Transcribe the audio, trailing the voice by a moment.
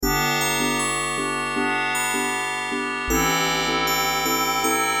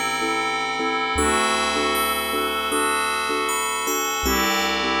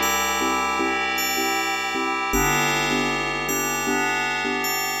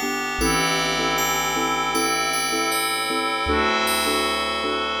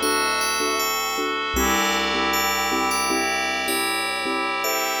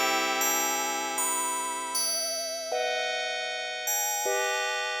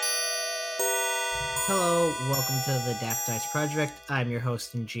Hello, welcome to the Daft Dice Project. I'm your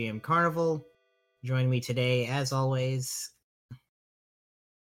host and GM Carnival. Joining me today, as always,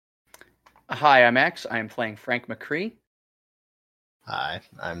 Hi, I'm X. I'm playing Frank McCree. Hi,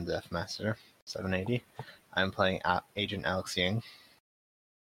 I'm Deathmaster 780. I'm playing Agent Alex Ying.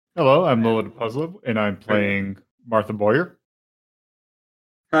 Hello, I'm Lilith Puzzle, and I'm playing Martha Boyer.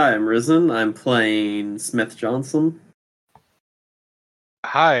 Hi, I'm Risen. I'm playing Smith Johnson.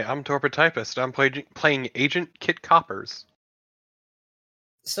 Hi, I'm Torpid Typist. I'm playing Agent Kit Coppers.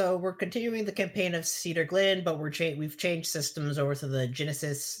 So we're continuing the campaign of Cedar Glen, but we've changed systems over to the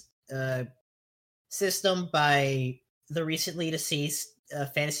Genesis system by the recently deceased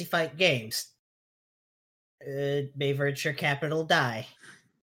Fantasy Fight Games. May Virtue Capital die.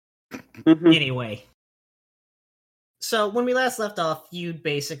 Anyway, so when we last left off, you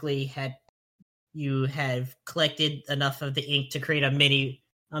basically had collected enough of the ink to create a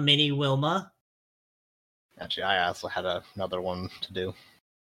mini Wilma. Actually, I also had another one to do.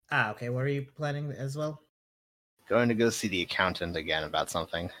 Okay. What are you planning as well? Going to go see the accountant again about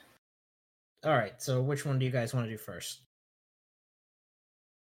something. All right. So which one do you guys want to do first?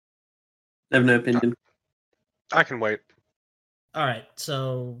 I have no opinion. I can wait. All right.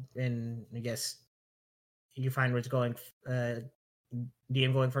 So, and I guess you find where it's going. DM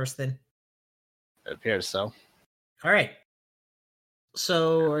going first, then. It appears so. All right.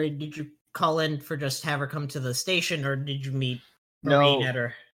 So, or did you call in for just have her come to the station, or did you meet Marine at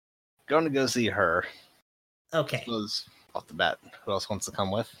her? Going to go see her. Okay. Suppose off the bat, who else wants to come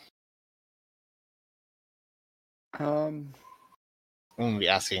with? Um, I'm going to be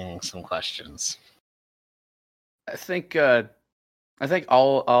asking some questions. I think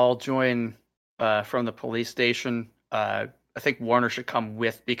I'll join from the police station. I think Warner should come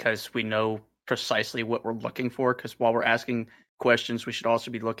with because we know precisely what we're looking for. Because while we're asking questions, we should also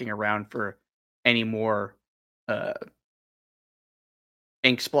be looking around for any more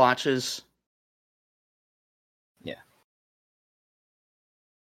ink splotches. Yeah.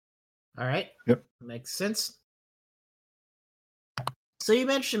 All right. Yep. Makes sense. So you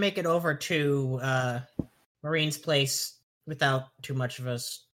managed to make it over to Marine's place without too much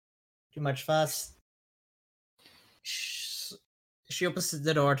fuss. She opens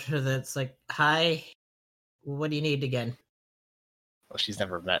the door to the. It's like, hi. What do you need again? Well, she's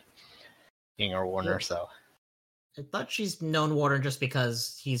never met Ying or Warner, so. I thought she's known Warner just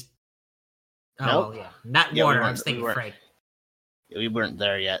because he's. Oh, Nope. well, yeah. Not Yeah, Warner, I was thinking Frank. We weren't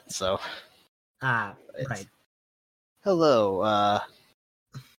there yet, so. Right. Hello,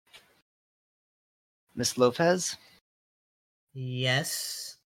 Miss Lopez?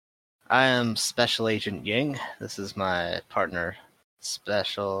 Yes. I am Special Agent Ying. This is my partner,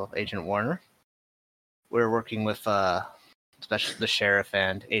 Special Agent Warner. We're working with the sheriff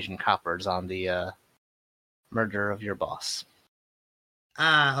and Agent Coppers on the murder of your boss.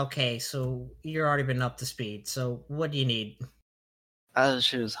 Okay, so you're already been up to speed. So what do you need?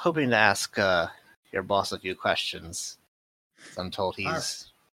 She was hoping to ask your boss a few questions. I'm told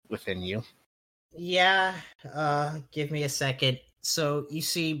he's within you. Yeah, give me a second. So you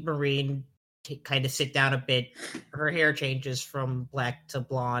see Marine kind of sit down a bit. Her hair changes from black to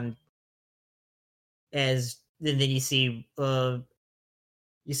blonde. And then you see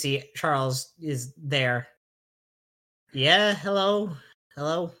Charles is there. Yeah, hello.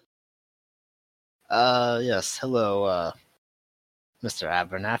 Yes, hello, Mr.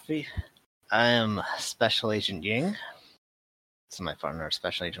 Abernathy. I am Special Agent Ying. This is my partner,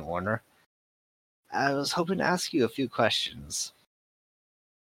 Special Agent Warner. I was hoping to ask you a few questions.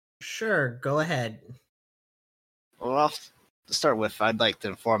 Sure, go ahead. Well, to start with, I'd like to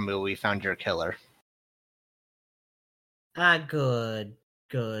inform you we found your killer. Good.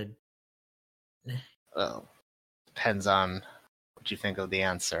 Well, depends on what you think of the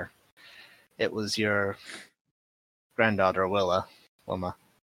answer. It was your granddaughter, Wilma.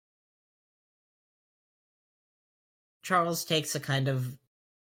 Charles takes a kind of.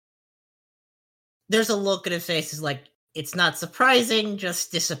 There's a look at his face. Is like, it's not surprising,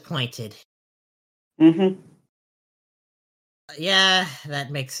 just disappointed. Mm-hmm. Yeah, that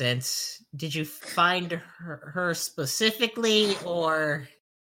makes sense. Did you find her specifically, or?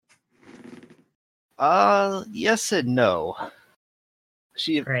 Yes and no.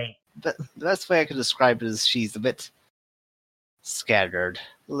 Great. The best way I could describe it is she's a bit scattered.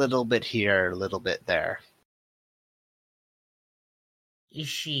 A little bit here, a little bit there. Is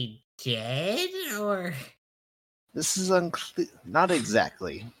she dead, or? This is unclear. Not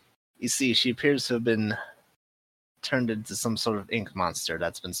exactly. You see, she appears to have been turned into some sort of ink monster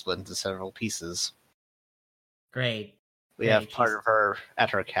that's been split into several pieces. Great. We have part of her at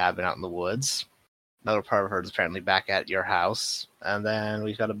her cabin out in the woods. Another part of her is apparently back at your house, and then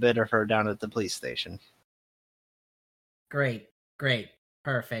we've got a bit of her down at the police station. Great.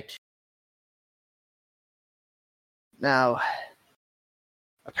 Perfect. Now,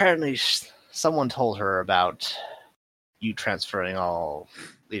 apparently someone told her about you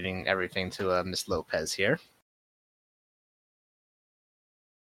leaving everything to Miss Lopez here.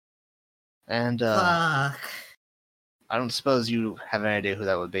 And Fuck. I don't suppose you have any idea who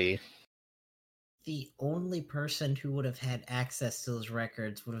that would be. The only person who would have had access to those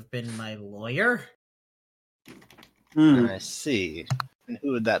records would have been my lawyer. I see. And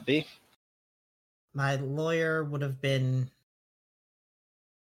who would that be? My lawyer would have been...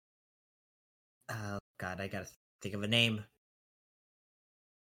 Oh, God, I gotta think of a name.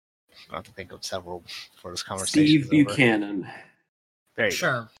 I'll have to think of several before this conversation. Steve Buchanan. There you go.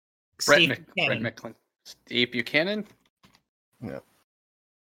 Sure. Brett McClellan. Steve Buchanan? Yep.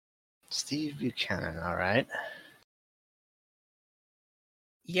 Steve Buchanan, all right.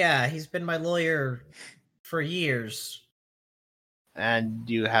 Yeah, he's been my lawyer for years. And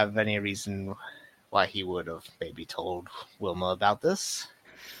do you have any reason why he would have maybe told Wilma about this?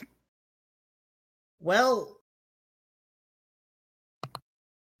 Well,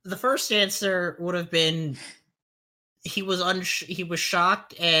 the first answer would have been he was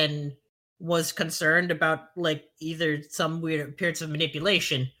shocked and was concerned about like either some weird appearance of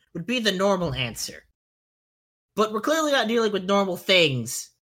manipulation would be the normal answer. But we're clearly not dealing with normal things,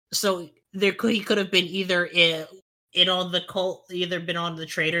 so he could have been either in on the cult, either been on the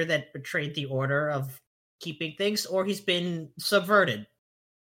traitor that betrayed the order of keeping things, or he's been subverted.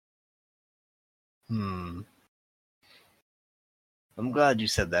 I'm glad you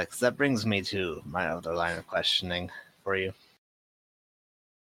said that, because that brings me to my other line of questioning for you.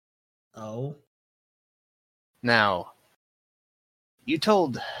 Oh? Now, you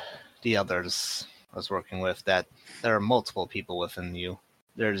told the others I was working with that there are multiple people within you.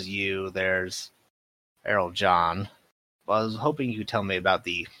 There's you, there's Errol John. Well, I was hoping you could tell me about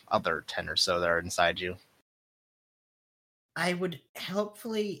the other 10 or so that are inside you. I would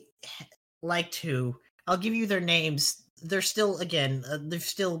helpfully like to. I'll give you their names. They're still, they're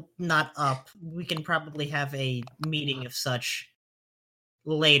still not up. We can probably have a meeting of such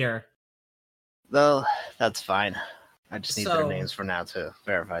later. Though, that's fine. I just need their So- names for now to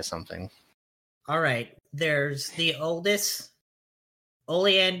verify something. Alright, there's the oldest,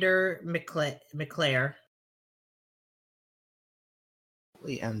 Oleander McClare.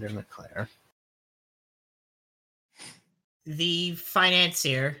 Leander McClare. The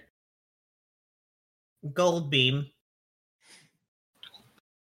financier, Goldbeam.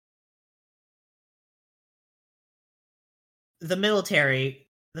 The military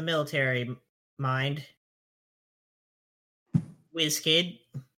mind, WizKid.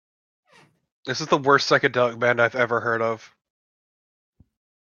 This is the worst psychedelic band I've ever heard of.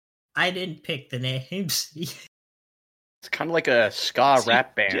 I didn't pick the names. It's kind of like a ska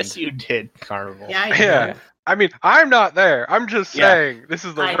rap band. Yes, you did, Carnival. Yeah, I Yeah. know. I mean, I'm not there. I'm just Yeah. saying this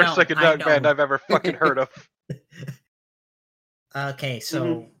is the I worst know, psychedelic I band know. I've ever fucking heard of. Okay,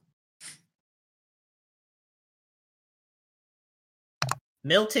 so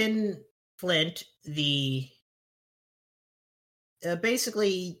Milton Flint, the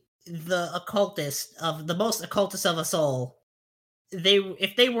basically the occultist of the most occultist of us all.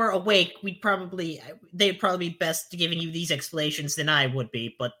 If they were awake, they'd probably be best giving you these explanations than I would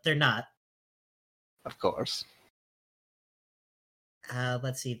be, but they're not. Of course.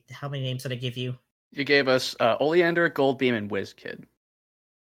 Let's see, how many names did I give you? You gave us Oleander, Goldbeam, and WizKid.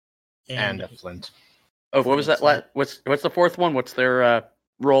 And a Flint. Oh, what was that? What's the fourth one? What's their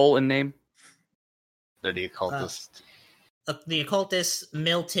role and name? They're the occultist. The occultist,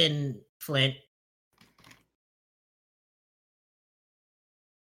 Milton Flint.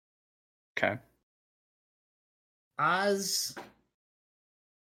 Okay. Oz.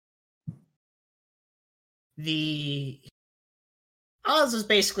 Oz is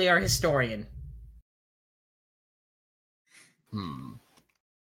basically our historian.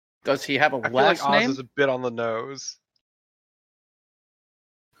 Does he have a I feel last like Oz name? is a bit on the nose.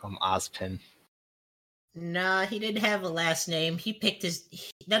 Ozpin. Nah, he didn't have a last name. He picked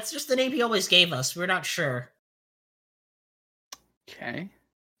that's just the name he always gave us. We're not sure. Okay.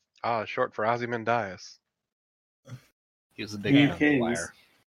 Short for Ozymandias. He was a big King fan of of the Kings. Wire.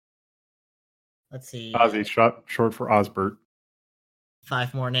 Let's see. Ozzy, short for Osbert.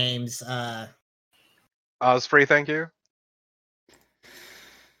 5 more names. Osprey, thank you.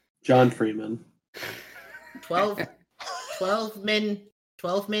 John Freeman. 12 men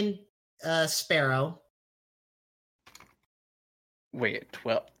Sparrow. Wait,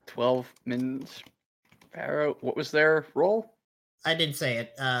 12 mins. Sparrow. What was their role? I didn't say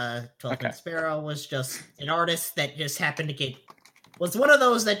it. 12th Okay. Sparrow was just an artist that just happened to get was one of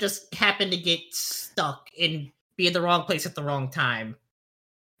those that just happened to get stuck and be in the wrong place at the wrong time.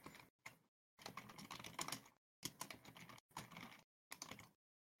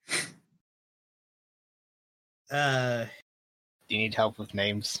 Do you need help with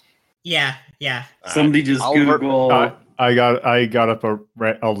names? Yeah. Somebody just I'll Google. I got up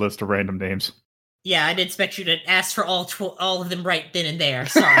a list of random names. Yeah, I didn't expect you to ask for all of them right then and there.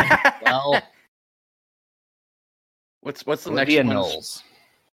 Sorry. Well, what's the Olivia next one? Knowles.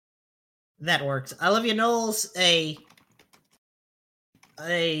 That works. Olivia Knowles, an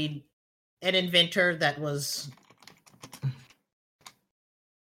inventor that was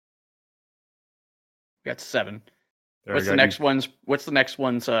We got 7. There, What's I the got next one's? What's the next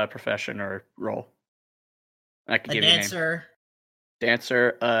one's profession or role? I can a give you a name. dancer.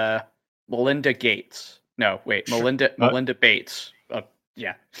 Dancer. Melinda Gates. No, wait. Sure. Melinda Bates.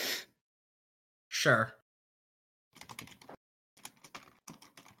 Yeah. Sure.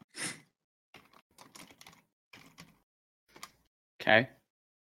 Okay.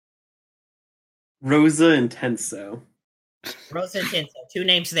 Rosa Intenso. Rosa and Tinso. 2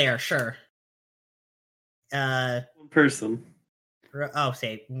 names there. Sure. One person.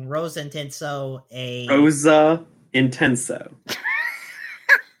 Say Rosa and Tinso. Rosa Intenso.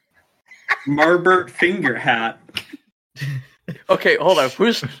 Marbert Fingerhat. Okay, hold on.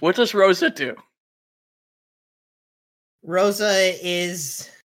 What does Rosa do? Rosa is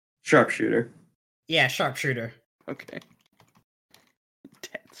Sharpshooter. sharpshooter. Okay.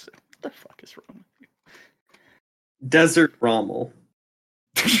 Tense. What the fuck is wrong with you? Desert Rommel.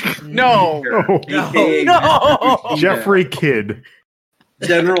 No. AKA No. Jeffrey Kidd.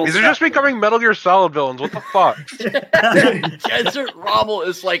 General. These are just becoming Metal Gear Solid villains. What the fuck? Desert Rommel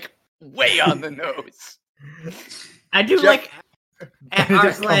is like way on the nose. I do Jeff- like Benedict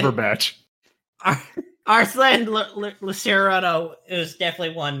Arslan. Cumberbatch. Arslan Lucerano is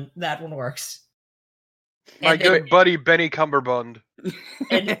definitely one. That one works. My And good buddy Benny Cumberbund.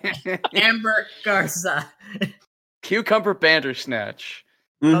 And Amber Garza. Cucumber Bandersnatch.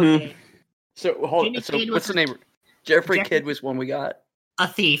 Mhm. Okay. So Jimmy so Kidd what's was the name? Jeffrey Jeffrey- Kidd was one we got. A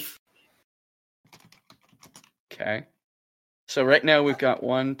thief. Okay. So right now we've got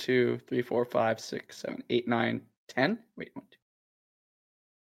 1, 2, 3, 4, 5, 6, 7, 8, 9, 10. Wait, 1, 2.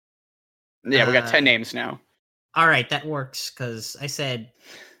 Yeah, we got 10 names now. All right, that works because I said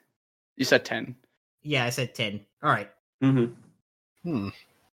You said 10. I said 10. All right. Mm-hmm.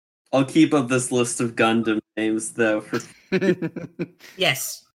 I'll keep up this list of Gundam names though. For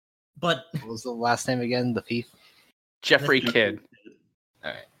Yes, but What was the last name again? The thief? Jeffrey Kidd.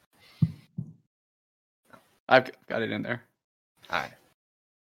 All right. I've got it in there. All right.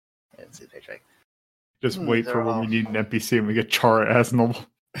 I didn't see the page right. Just wait for they're when all- we need an NPC and we get Chara as normal.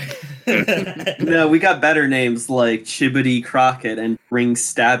 no, we got better names like Chibbity Crockett and Ring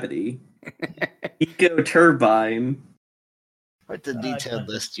Stabbity. Eco Turbine. What's the detailed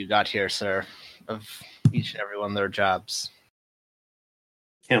list you got here, sir, of each and every one of their jobs?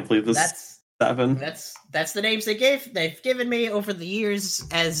 Can't believe this. that's 7. that's the names they've given me over the years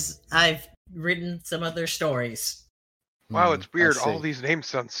as I've written some of their stories. Wow, it's I weird. see. All these names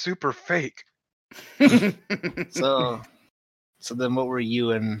sound super fake. So then what were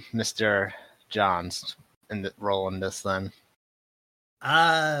you and Mr. Johns in the role in this then?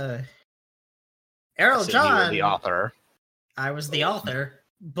 Errol So you John, were the author. I was the author,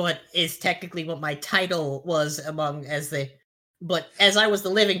 but is technically what my title was but as I was the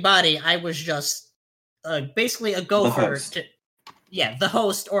living body, I was just basically a gopher. host. The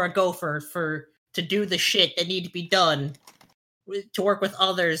host or a gopher to do the shit that need to be done to work with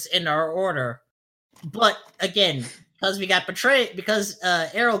others in our order. But again, because we got betrayed, because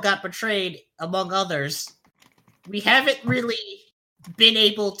Errol got betrayed among others, we haven't really been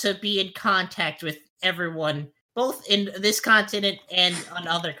able to be in contact with everyone, both in this continent and on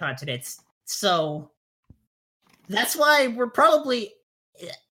other continents. So that's why we're probably.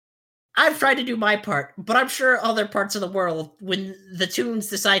 I've tried to do my part, but I'm sure other parts of the world, when the Toons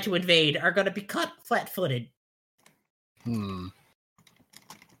decide to invade, are going to be caught flat-footed. I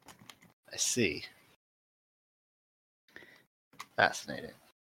see. Fascinating.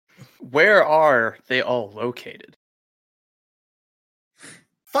 Where are they all located?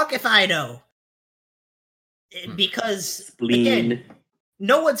 Fuck if I know. Because, Spleen. again,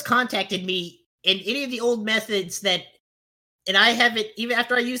 no one's contacted me in any of the old methods that, and I haven't, even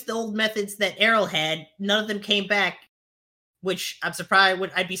after I used the old methods that Errol had, none of them came back, which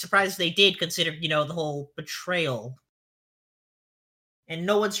I'd be surprised if they did, considering, the whole betrayal. And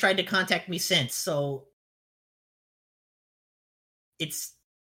no one's tried to contact me since, so it's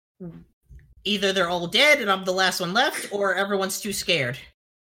either they're all dead and I'm the last one left, or everyone's too scared.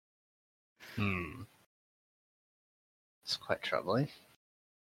 It's quite troubling.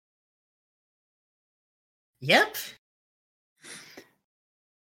 Yep.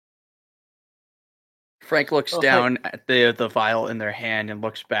 Frank looks down at the vial in their hand and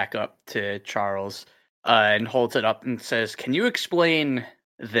looks back up to Charles and holds it up and says, "Can you explain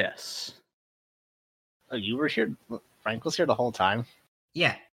this?" Oh, you were here? Frank was here the whole time?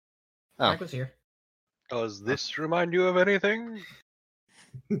 Yeah. Oh. Frank was here. Does this remind you of anything?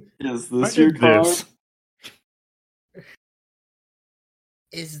 Is I this your did car? this.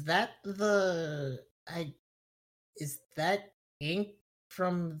 Is that the is that ink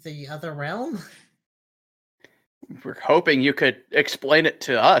from the other realm? We're hoping you could explain it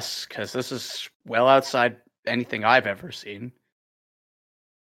to us, because this is well outside anything I've ever seen.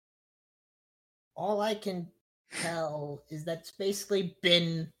 All I can tell is that it's basically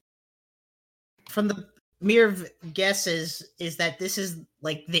been, from the mere guesses, is that this is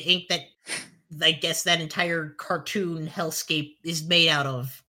like the ink that I guess that entire cartoon hellscape is made out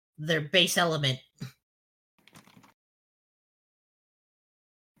of, their base element.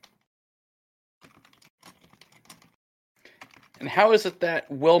 And how is it that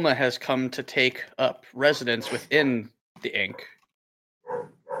Wilma has come to take up residence within the ink?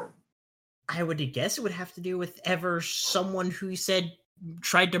 I would guess it would have to do with someone who said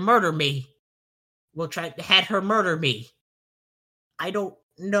tried to murder me. Well, had her murder me. I don't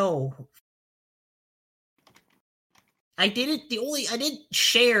know. I didn't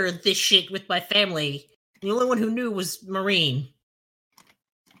share this shit with my family. The only one who knew was Marine.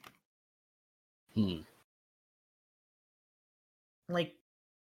 Like,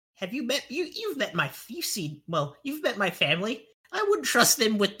 have you met you've met my family. I wouldn't trust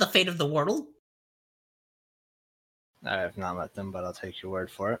them with the fate of the world. I have not met them, but I'll take your word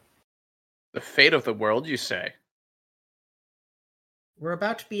for it. The fate of the world, you say? We're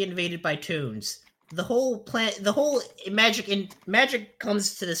about to be invaded by Toons. The whole magic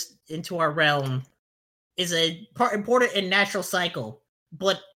comes to into our realm is a important and natural cycle,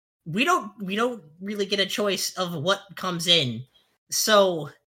 but we don't really get a choice of what comes in. So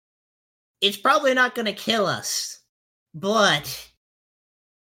it's probably not going to kill us. But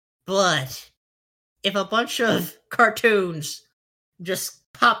if a bunch of cartoons just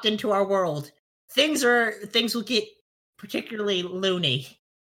popped into our world, things will get particularly loony.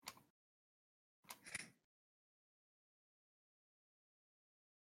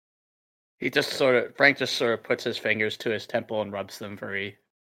 Frank just sort of puts his fingers to his temple and rubs them very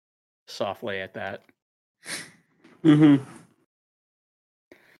softly at that. Mm-hmm.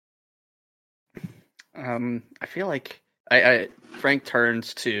 I feel like Frank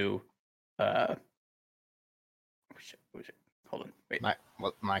turns to hold on, wait.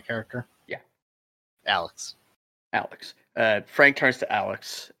 My character? Yeah. Alex. Frank turns to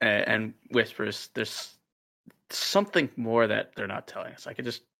Alex and whispers, "There's something more that they're not telling us.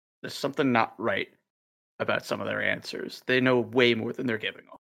 There's something not right about some of their answers. They know way more than they're giving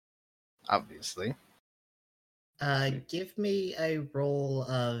off." Obviously. Give me a roll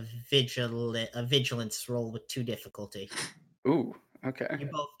of vigilance roll with 2 difficulty. Ooh, okay.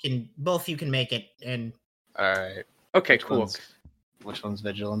 Both you can make it, and Alright. Okay, cool. Which one's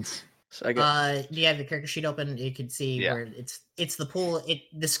vigilance? So I guess do you have the character sheet open? You can see where it's the pool.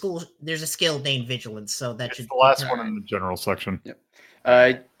 The school. There's a skill named vigilance, so that should the last one in the general section. Yep.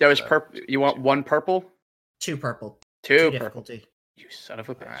 That was purple. You want 1 purple? 2 purple. 2 purple. Difficulty. You son of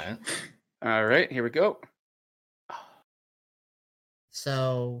a bitch. Alright. All right, here we go.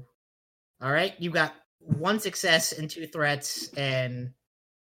 So, all right, you got 1 success and 2 threats, and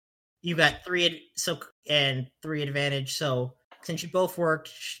you got 3 advantage. So, since you both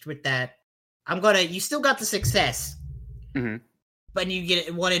worked with that, you still got the success, but you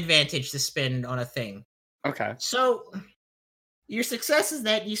get 1 advantage to spend on a thing. Okay. So, your success is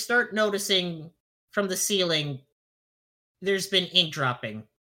that you start noticing from the ceiling, there's been ink dropping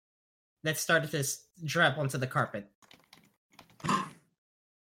that started to drop onto the carpet.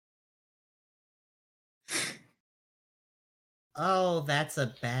 Oh, that's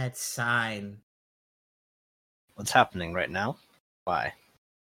a bad sign. What's happening right now? Why?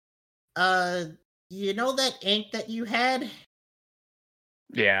 You know that ink that you had?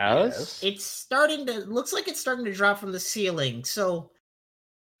 Yes. Looks like it's starting to drop from the ceiling. So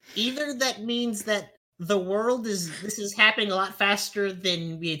either that means that this is happening a lot faster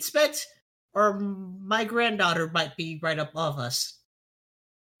than we expect, or my granddaughter might be right above us.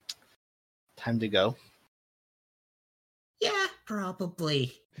 Time to go. Yeah,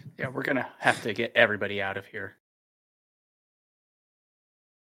 probably. Yeah, we're gonna have to get everybody out of here.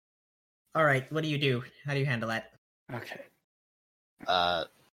 All right, what do you do? How do you handle that? Okay.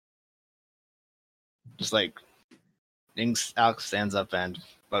 Just like Alex stands up and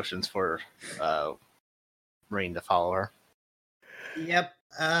motions for Marine to follow her. Yep.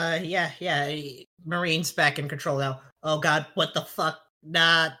 Yeah. Marine's back in control now. Oh God, what the fuck?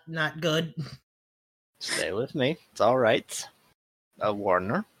 Not good. Stay with me. It's all right.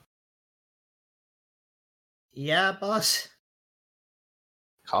 Warner, Yeah, boss.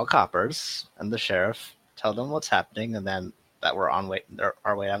 call coppers and the sheriff. Tell them what's happening, and then that we're on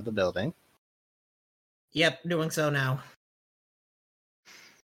our way out of the building. Yep, doing so now.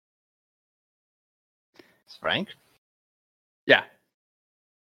 Frank, Yeah,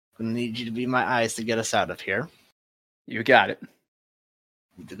 I need you to be my eyes to get us out of here. you got it.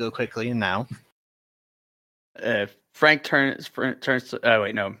 Need to go quickly and now. Frank turns to. Oh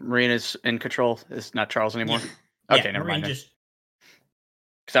wait, no. Marina's in control. It's not Charles anymore. Yeah. Okay, never Marine mind. just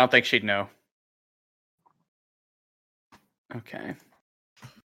Because I don't think she'd know. Okay.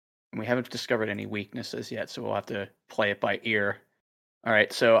 And we haven't discovered any weaknesses yet, so we'll have to play it by ear. All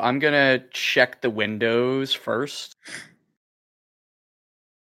right, so I'm gonna check the windows first.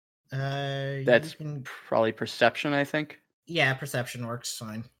 That's probably perception, I think. Yeah, perception works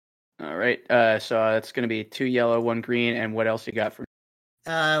fine. All right. So that's gonna be 2 yellow, 1 green, and what else you got for?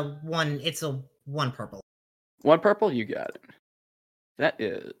 It's a 1 purple. 1 purple. You got it. That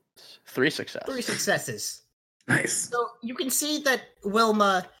is 3 successes. 3 successes. Nice. So you can see that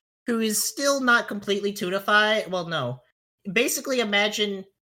Wilma, who is still not completely tunified. Well, no. Basically, imagine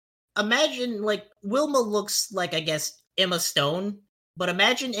like Wilma looks like, I guess, Emma Stone, but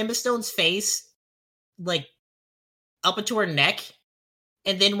imagine Emma Stone's face like up into her neck,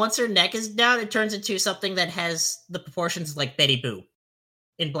 and then once her neck is down, it turns into something that has the proportions like Betty Boo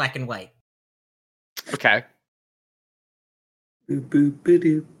in black and white. Okay. Boop, boop,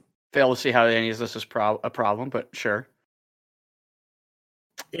 boop. Fail to see how any of this is a problem, but sure.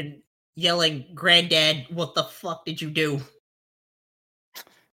 And yelling, "Granddad, what the fuck did you do?"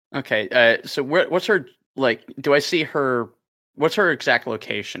 Okay. So what's her like? Do I see her? What's her exact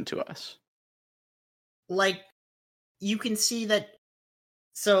location to us? Like, you can see that.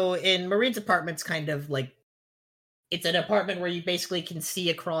 So in Marine's apartment's kind of like, it's an apartment where you basically can see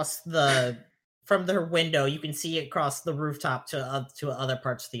across from her window. You can see across the rooftop to other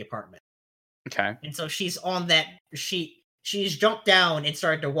parts of the apartment. Okay. And so she's on that. She's jumped down and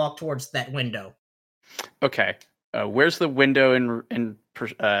started to walk towards that window. Okay. Where's the window in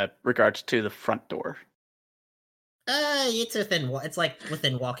regards to the front door? It's like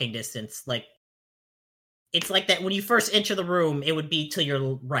within walking distance. Like, it's like that when you first enter the room, it would be to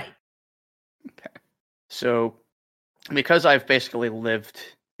your right. Okay. So, because I've basically lived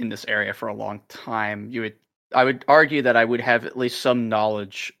in this area for a long time, I would argue that I would have at least some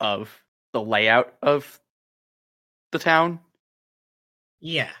knowledge of the layout of the town.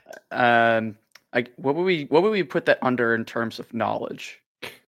 Yeah. What would we put that under in terms of knowledge?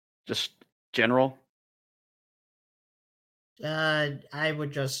 Just general? I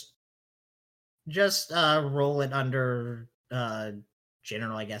would just roll it under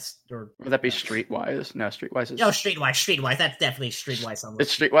general, I guess. Or Would that be streetwise? No, streetwise is. No, streetwise. That's definitely streetwise.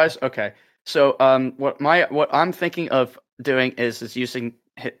 It's streetwise. Okay. So, what I'm thinking of doing is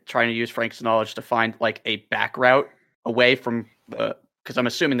trying to use Frank's knowledge to find like a back route away from because I'm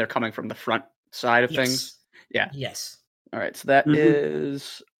assuming they're coming from the front side of things. Yeah. Yes. All right. So that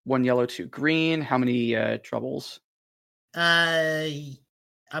is 1 yellow, 2 green. How many troubles?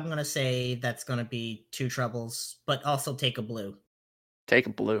 I'm gonna say that's gonna be 2 troubles, but also take a blue. Take a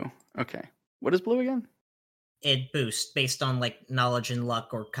blue. Okay. What is blue again? It boosts based on like knowledge and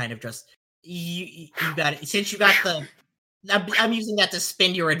luck, or kind of just you got it. Since you got the, I'm using that to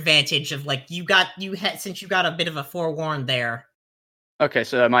spin your advantage of like since you got a bit of a forewarned there. Okay,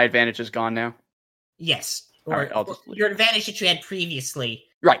 so my advantage is gone now. Yes, or your advantage that you had previously.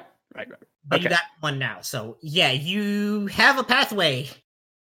 Right. But okay. You got one now, so yeah, you have a pathway.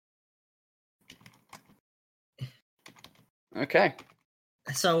 Okay.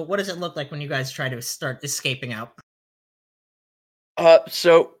 So what does it look like when you guys try to start escaping out?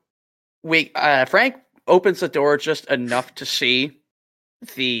 So Frank opens the door just enough to see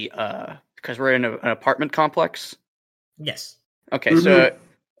the because we're in an apartment complex. Yes. Okay, so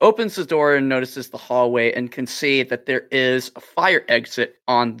opens the door and notices the hallway and can see that there is a fire exit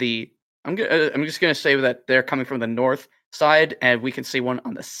on the. I'm just gonna say that they're coming from the north side, and we can see one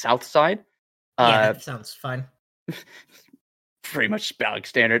on the south side. Yeah, that sounds fine. Pretty much spelling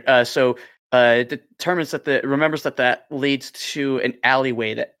standard. So determines that remembers that leads to an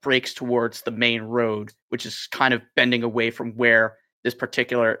alleyway that breaks towards the main road, which is kind of bending away from where this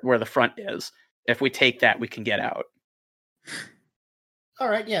particular where the front is. If we take that, we can get out. All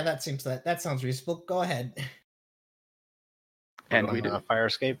right, yeah, that sounds reasonable. Go ahead. And We're we going do. on a fire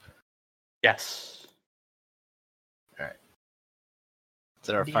escape. Yes. Is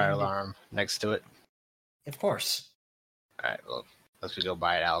there a Do you fire need- alarm next to it? Of course. All right. Well, as we go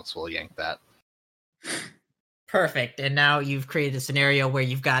by it, Alex will yank that. Perfect. And now you've created a scenario where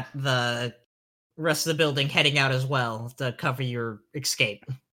you've got the rest of the building heading out as well to cover your escape.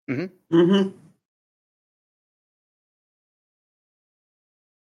 Mm-hmm.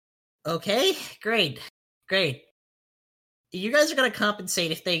 Okay, great. You guys are going to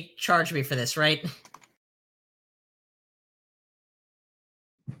compensate if they charge me for this, right?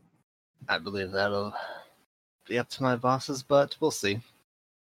 I believe that'll be up to my bosses, but we'll see.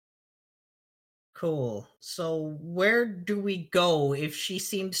 Cool. So where do we go if she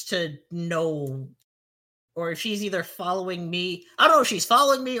seems to know, or if she's either following me? I don't know if she's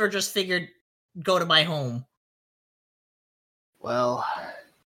following me or just figured go to my home. Well,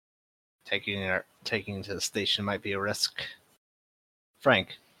 taking to the station might be a risk.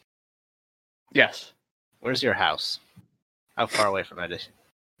 Frank, Yes. where's your house? How far away from it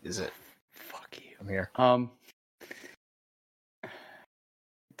is it Fuck you. from here?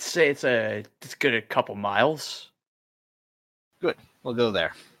 Say it's good a couple miles. Good. We'll go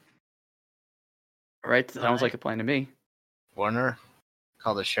there. All right. Sounds Alright. like a plan to me. Warner,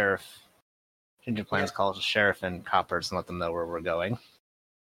 call the sheriff. Ginger plans, call the sheriff and coppers and let them know where we're going.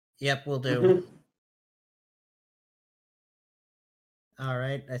 Yep, we'll do. Mhm. All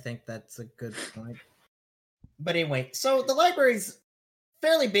right, I think that's a good point. But anyway, so the library's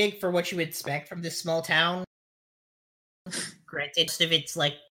fairly big for what you would expect from this small town. Granted, most of it's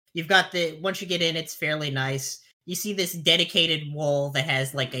like you've got once you get in, it's fairly nice. You see this dedicated wall that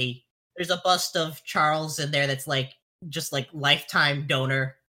has like there's a bust of Charles in there that's like just like lifetime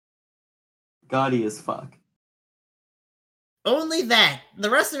donor. Gaudy as fuck. Only that. The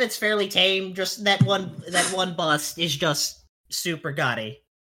rest of it's fairly tame. Just that one bust is just super gaudy.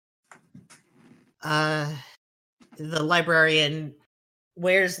 The librarian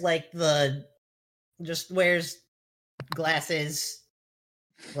wears glasses,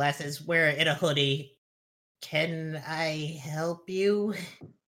 wear it in a hoodie. Can I help you?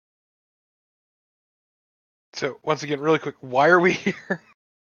 So once again, really quick, why are we here?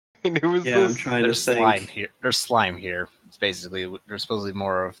 And who is Yeah, I'm this? trying There's to slime think. here. There's slime here. It's basically there's supposedly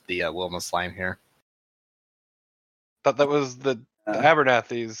more of the Wilma slime here. Thought that was the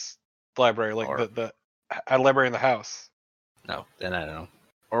Abernathy's library, like Or- the library in the house. No, then I don't know.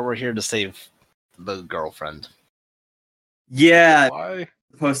 Or we're here to save the girlfriend. Yeah, Why?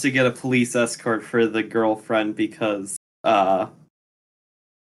 supposed to get a police escort for the girlfriend because the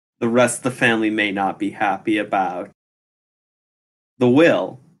rest of the family may not be happy about the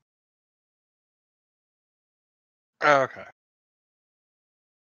will. Oh, okay.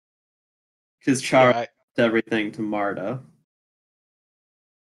 Because Charles Yeah, did everything to Marta.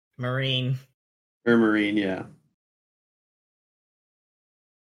 Marine. Or Marine, yeah.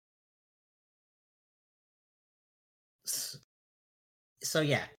 So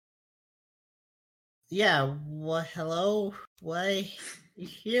yeah. Yeah, what hello? Why you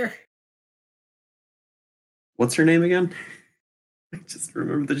here? What's her name again? I just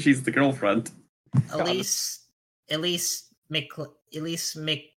remember that she's the girlfriend. Elise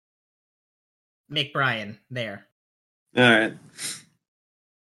McBrien there. Alright.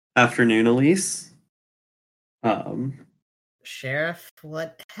 Afternoon, Elise. Sheriff,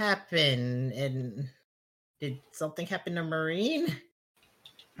 what happened? And did something happen to Marine?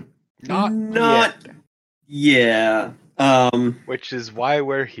 not Yeah. which is why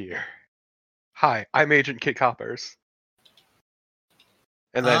we're here. Hi, I'm Agent Kit Coppers.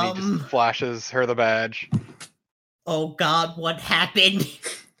 And then he just flashes her the badge. Oh god, what happened?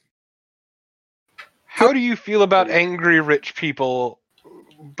 How do you feel about angry rich people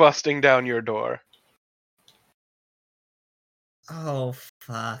busting down your door? Oh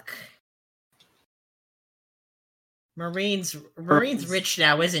fuck. Marine's rich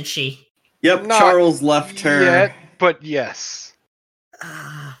now, isn't she? Yep, Not Charles left her. Yet, but yes.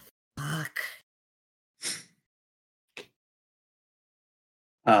 Ah, fuck.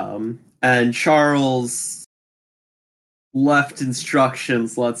 And Charles left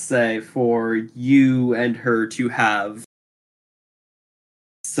instructions, let's say, for you and her to have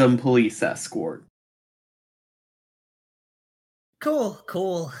some police escort. Cool.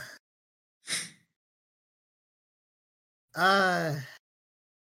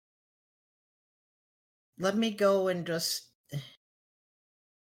 Let me go and just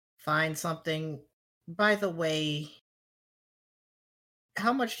find something. By the way,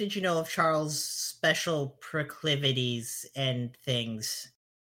 how much did you know of Charles' special proclivities and things?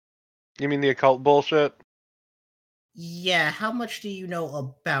 You mean the occult bullshit? Yeah, how much do you know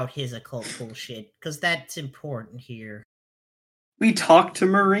about his occult bullshit? Because that's important here. We talked to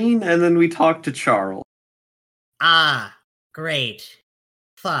Marine, and then we talked to Charles. Ah, great.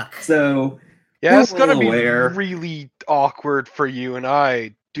 Fuck. So Yeah, we're it's gonna well be aware. really awkward for you, and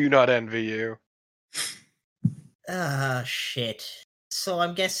I do not envy you. Shit. So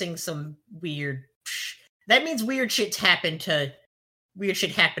I'm guessing some weird. That means weird shit happened to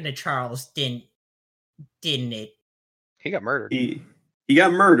Charles, didn't it? He got murdered. He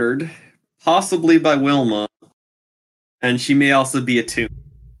got murdered, possibly by Wilma, and she may also be a tomb.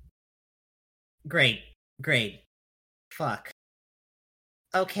 Great. Fuck.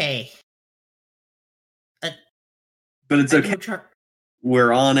 Okay. But it's I okay. know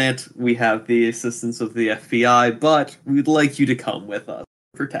We're on it. We have the assistance of the FBI, but we'd like you to come with us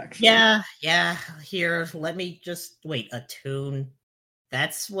for protection. Yeah. Here, let me just wait. A tune.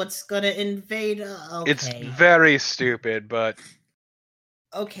 That's what's gonna invade. Okay. It's very stupid, but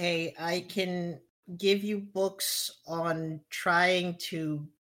Okay, I can give you books on trying to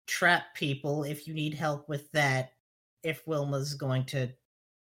trap people if you need help with that. If Wilma's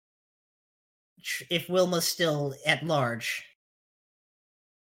still at large,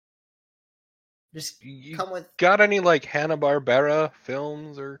 just you come with. got any like Hanna-Barbera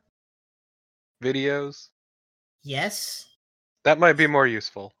films or videos? Yes, That might be more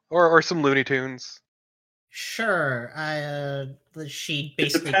useful. Or some Looney Tunes. sure. She It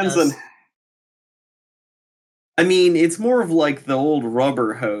basically depends does. on. I mean, it's more of like the old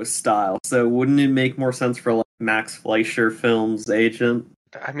rubber hose style, so wouldn't it make more sense for like Max Fleischer Films Agent?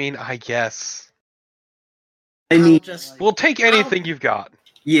 I mean, I guess. I mean, We'll take anything you've got.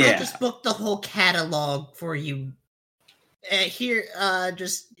 yeah. I'll just book the whole catalog for you. Here,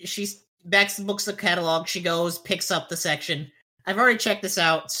 she's backs the books the catalog. She goes, picks up the section. I've already checked this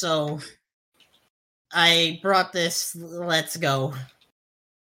out, so I brought this. Let's go.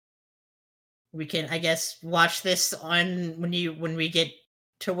 We can, I guess, watch this on when we get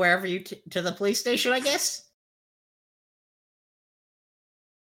to wherever to the police station. I guess.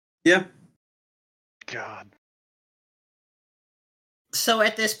 Yeah. God. So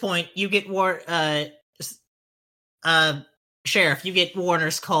at this point, you get Sheriff, you get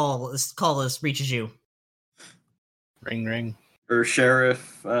Warner's call reaches you. Ring, ring. Or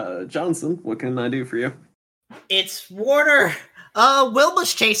Sheriff Johnson, what can I do for you? It's Warner.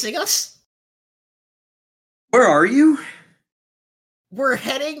 Wilma's chasing us. Where are you? We're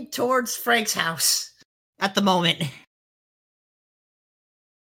heading towards Frank's house at the moment.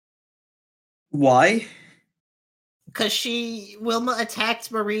 Why? Because Wilma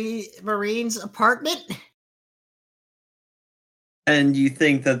attacked Marine's apartment. And you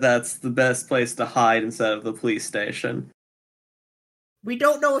think that that's the best place to hide instead of the police station? We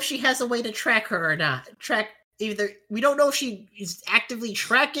don't know if she has a way to track her or not. We don't know if she is actively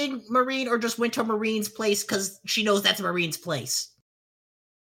tracking Marine or just went to Marine's place because she knows that's Marine's place.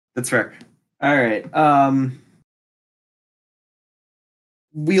 That's fair. All right.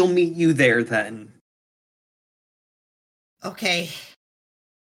 We'll meet you there then. Okay.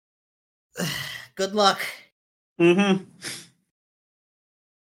 Good luck. Mm-hmm.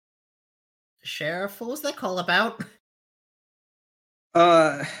 Sheriff, what was that call about?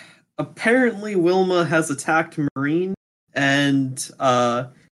 Apparently Wilma has attacked Marine and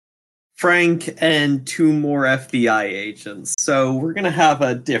Frank and 2 more FBI agents. So we're gonna have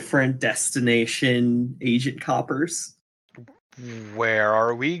a different destination, Agent Coppers. Where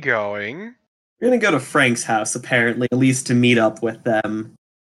are we going? We're gonna go to Frank's house, apparently, at least to meet up with them.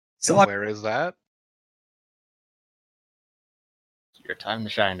 So And where is that? Your time to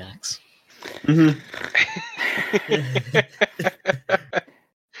shine, X. Mhm.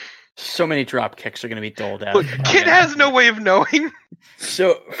 So many drop kicks are going to be doled out. Look, Kit has no way of knowing.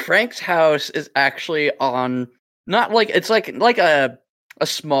 So Frank's house is actually on not like it's like a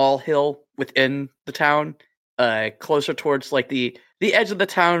small hill within the town, closer towards like the edge of the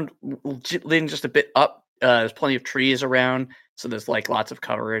town, leading just a bit up. There's plenty of trees around, so there's like lots of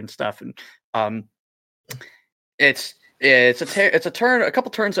cover and stuff, and it's a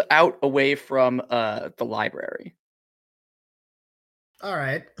couple turns out away from the library. All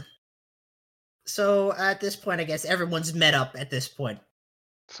right. So at this point, I guess everyone's met up at this point.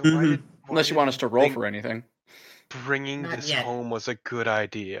 So Unless you want us to roll for anything. Bringing Not this yet. home was a good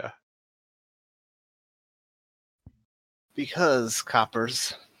idea. Because,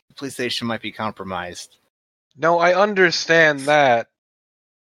 Coppers, the police station might be compromised. No, I understand that.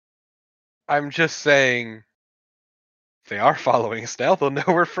 I'm just saying, If they are following us now, they'll know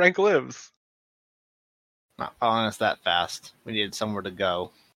where Frank lives. Not following us that fast. We needed somewhere to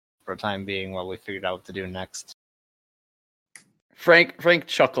go for a time being while we figured out what to do next. Frank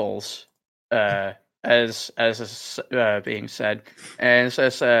chuckles as is being said, and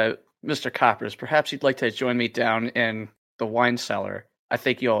says, "Mr. Coppers, perhaps you'd like to join me down in the wine cellar. I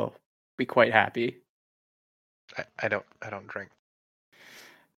think you'll be quite happy." I don't drink.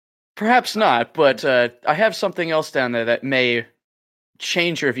 Perhaps not, but I have something else down there that may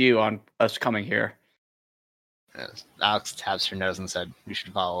change your view on us coming here. Alex taps her nose and said, "You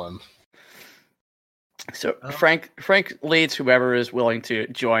should follow him." So Oh. Frank leads whoever is willing to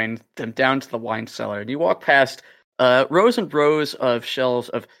join them down to the wine cellar, and you walk past rows and rows of shelves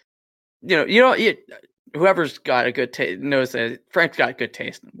of, whoever's got a good taste knows that Frank's got good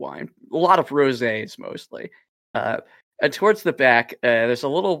taste in wine. A lot of rosés mostly. And towards the back, there's a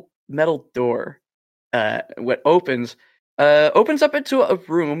little metal door. What opens up into a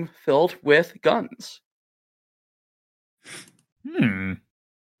room filled with guns. Hmm.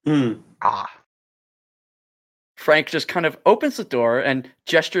 Ah. Frank just kind of opens the door and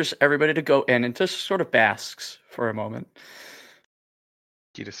gestures everybody to go in and just sort of basks for a moment.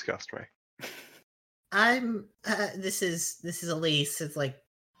 You disgust me. I'm. This is Elise. It's like,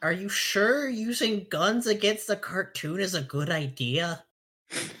 are you sure using guns against a cartoon is a good idea?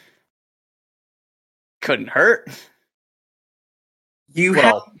 Couldn't hurt. You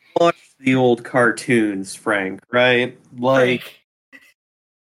Well, have watched the old cartoons, Frank, right? Like,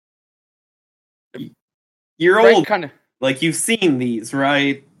 you're Frank old. kind of. Like, you've seen these,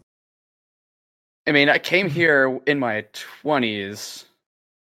 right? I mean, I came here in my 20s,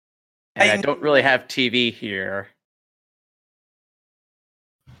 and I don't really have TV here.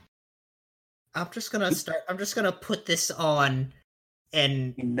 I'm just gonna put this on,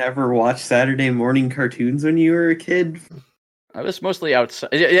 and You never watched Saturday morning cartoons when you were a kid? I was mostly outside.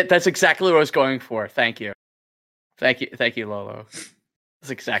 Yeah, that's exactly what I was going for. Thank you, Lolo. That's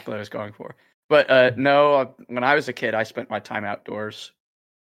exactly what I was going for. But no, when I was a kid, I spent my time outdoors.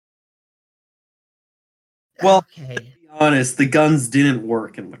 Well, okay. to be honest, the guns didn't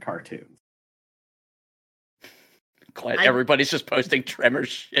work in the cartoons. Glad everybody's just posting Tremor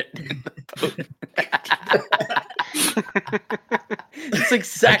shit in the post. That's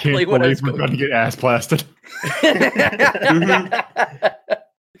exactly what I was we're going to get ass blasted.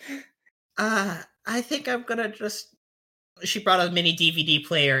 I think I'm gonna just. She brought a mini DVD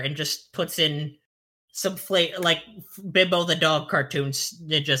player and just puts in some like Bimbo the dog cartoons.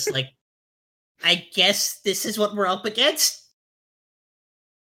 They're just like, I guess this is what we're up against.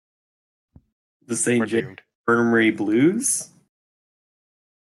 The St. We're James doomed. Infirmary Blues?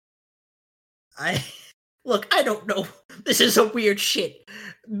 I don't know. This is a weird shit.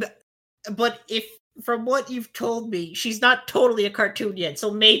 But if from what you've told me, she's not totally a cartoon yet,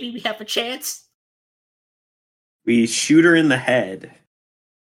 so maybe we have a chance. We shoot her in the head.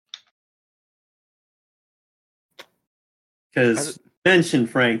 Because mention,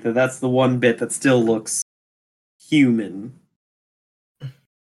 Frank, that's the one bit that still looks human.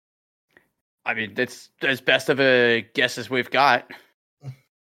 I mean, that's as best of a guess as we've got. And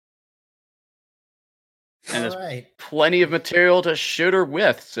there's Alright. plenty of material to shoot her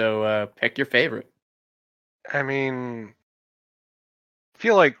with, so pick your favorite. I mean, I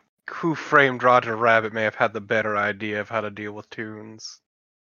feel like Who Framed Roger Rabbit may have had the better idea of how to deal with tunes.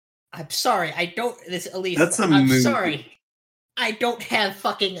 I'm sorry, I don't. This at least. That's a I'm movie. sorry. I don't have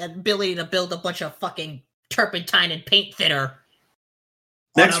fucking ability to build a bunch of fucking turpentine and paint thinner.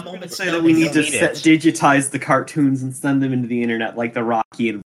 Next, on a we're going to moment's say that we notice. need to digitize the cartoons and send them into the internet like the Rocky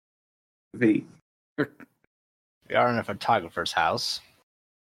and movie. We are in a photographer's house.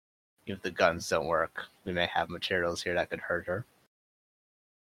 If the guns don't work, we may have materials here that could hurt her.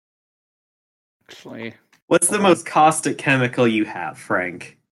 Actually, What's the most caustic chemical you have,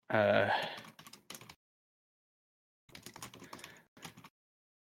 Frank?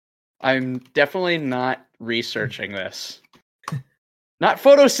 I'm definitely not researching this. Not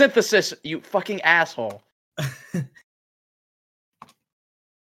photosynthesis, you fucking asshole.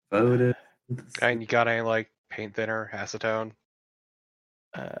 Photo. And you got any, like, paint thinner, acetone?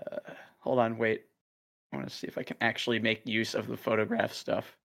 Hold on, wait. I want to see if I can actually make use of the photograph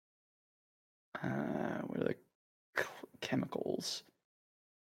stuff. What are the chemicals?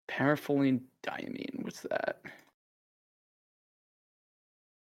 Paraphenylene diamine. What's that?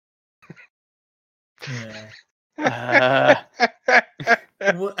 Yeah.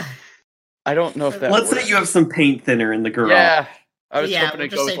 I don't know if that. Let's works. say you have some paint thinner in the garage. Yeah, I was Yeah, hoping we'll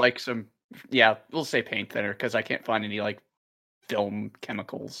to just go with say- like some. Yeah, we'll say paint thinner because I can't find any like film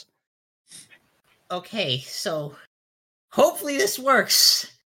chemicals. Okay, so hopefully this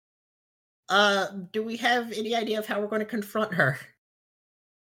works. Do we have any idea of how we're going to confront her?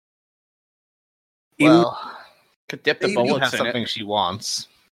 Well, Could dip the maybe you have bullets in something it. she wants.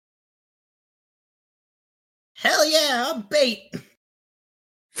 Hell yeah, I'm bait.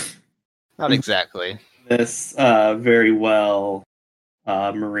 Not exactly. This very well,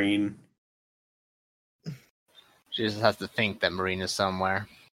 Marine. She just has to think that Marine is somewhere,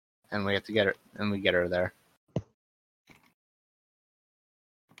 and we have to get her. And we get her there.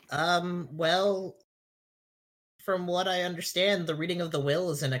 Well, from what I understand, the reading of the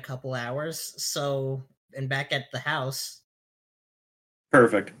will is in a couple hours, so, and back at the house.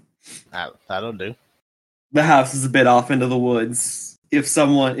 Perfect. That'll do. The house is a bit off into the woods.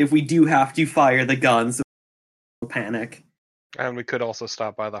 If we do have to fire the guns, we'll panic. And we could also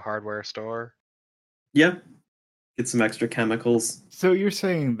stop by the hardware store. Yeah. Get some extra chemicals. So you're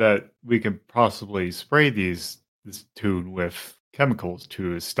saying that we can possibly spray this tune with chemicals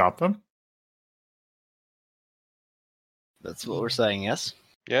to stop them? That's what we're saying. Yes.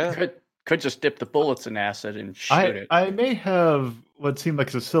 Yeah. Could just dip the bullets in acid and shoot it. I may have what seemed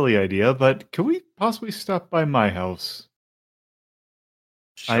like a silly idea, but could we possibly stop by my house?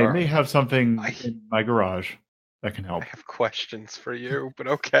 Sure. I may have something in my garage that can I help. have questions for you, but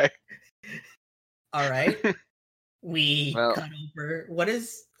okay. All right. We Well- cut over. What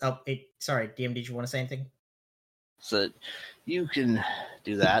is? Oh, sorry, DM. Did you want to say anything? So you can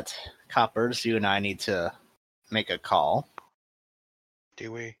do that. Coppers, you and I need to make a call.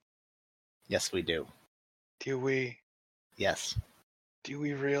 Do we? Yes, we do. Do we? Yes. Do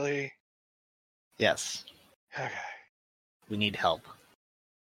we really? Yes. Okay. We need help.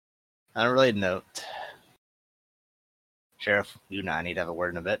 On a related note, Sheriff, you and I need to have a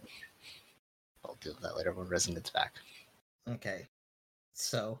word in a bit. I'll deal with that later when Risen gets back. Okay.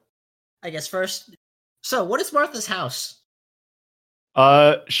 So, I guess first. So, what is Martha's house?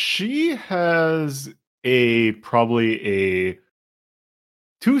 She has probably a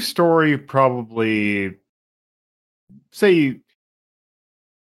 2-story, probably say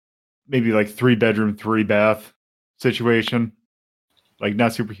maybe like 3-bedroom, 3-bath situation. Like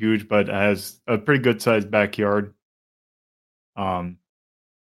not super huge, but has a pretty good sized backyard.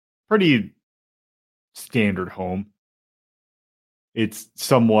 Pretty standard home. It's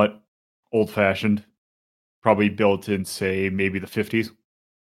somewhat old fashioned. Probably built in, say, maybe the 50s.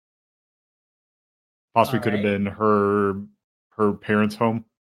 Possibly could have Alright. been her parents' home.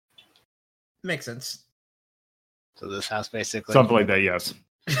 Makes sense. So this house basically... Something like that, yes.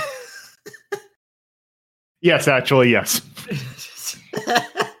 Yes, actually, yes.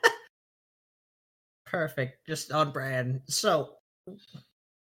 Perfect. Just on brand. So,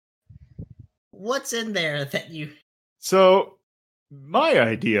 what's in there that you? So, my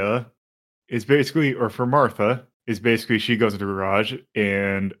idea is basically, or for Martha, is basically she goes into the garage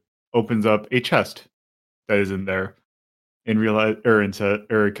and opens up a chest that is in there and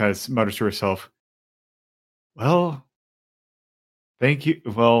kind of mutters to herself, well, thank you.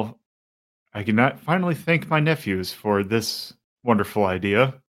 Well, I cannot finally thank my nephews for this wonderful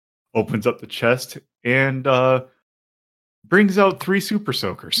idea. Opens up the chest and brings out 3 super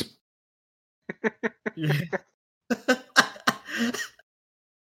soakers.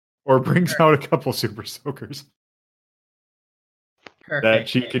 Or brings out a couple super soakers that Perfect.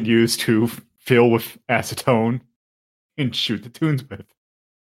 she can use to fill with acetone and shoot the tunes with.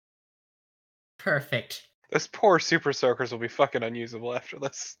 Perfect. Those poor super soakers will be fucking unusable after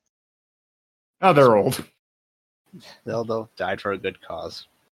this. Oh, they're old. They'll died for a good cause.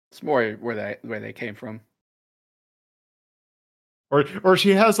 It's more where they came from. Or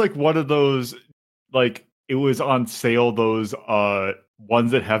she has like one of those, like it was on sale, those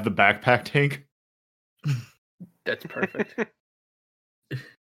ones that have the backpack tank. That's perfect.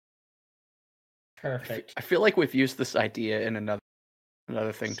 Perfect. I feel like we've used this idea in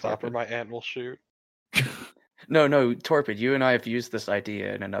another thing. Stop or Torpid. my aunt will shoot. No, Torpid. You and I have used this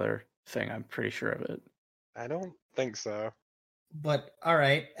idea in another thing. I'm pretty sure of it. I don't think so. But all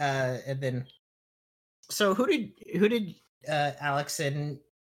right, and then, so who did Alex and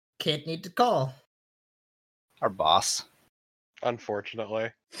Kit need to call? Our boss.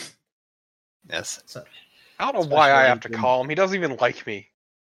 Unfortunately. Yes. So I don't know why I have to Special agent. call him. He doesn't even like me.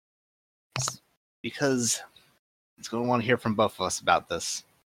 Because he's going to want to hear from both of us about this.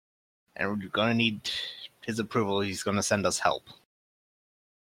 And we're going to need his approval. He's going to send us help.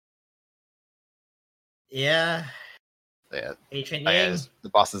 yeah, Yeah. Agent Oh, yeah, Ying. the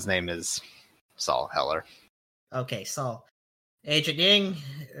boss's name is Saul Heller. Okay, so Agent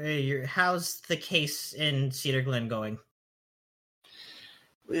Ying, how's the case in Cedar Glen going?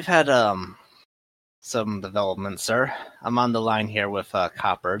 We've had some development, sir. I'm on the line here with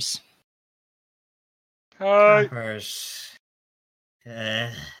Coppers. Hi. Coppers.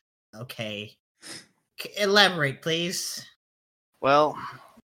 Okay. Elaborate, please. Well,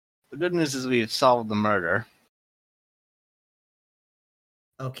 the good news is we've solved the murder.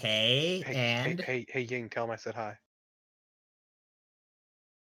 Okay, and Hey, Ying, tell him I said hi.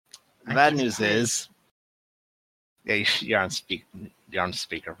 The I bad didn't news hear. is, yeah, you're on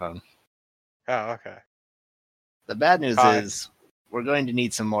speakerphone. Oh, okay. The bad news Hi. is we're going to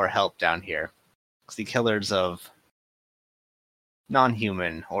need some more help down here. It's the killers of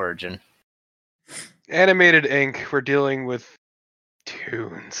non-human origin. Animated Ink. We're dealing with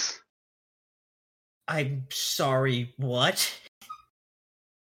tunes. I'm sorry, what?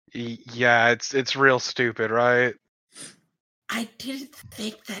 Yeah, it's real stupid, right? I didn't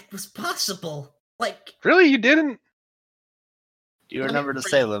think that was possible. Like, Really, you didn't? Do you Let me remember the rephrase-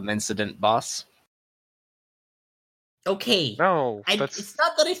 Salem incident, boss? okay. No, It's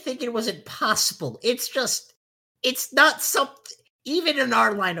not that I think it wasn't possible. It's just, it's not something, even in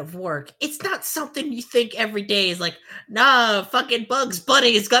our line of work, it's not something you think every day is like, nah, fucking Bugs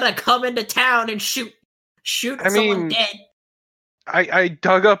Bunny is gonna come into town and shoot I someone mean- dead. I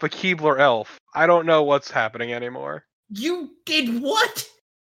dug up a Keebler elf. I don't know what's happening anymore. You did what?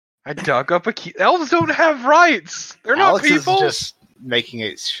 I dug up a elves don't have rights. They're Alex not people. is just making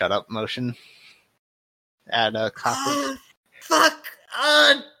a shut up motion at Coppers. Fuck.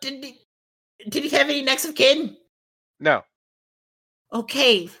 Did he have any next of kin? No.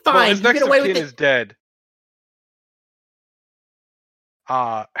 Okay, fine. Well, his You next get of away kin with it. is dead.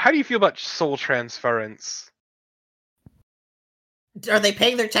 How do you feel about soul transference? Are they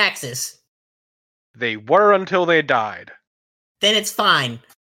paying their taxes? They were until they died. Then it's fine.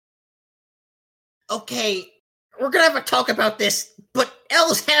 Okay, we're gonna have a talk about this, but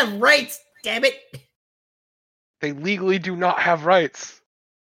elves have rights, damn it. They legally do not have rights.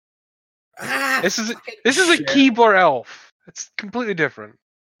 This is fucking a shit. Keebler elf. It's completely different.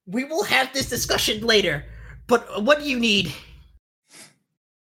 We will have this discussion later, but what do you need?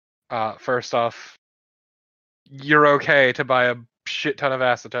 First off, you're okay to buy a shit ton of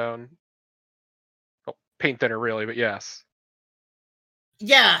acetone. Well, paint thinner, really, but yes.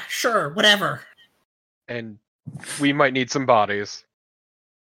 Yeah, sure, whatever. And we might need some bodies.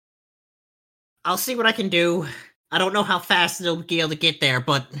 I'll see what I can do. I don't know how fast they'll be able to get there,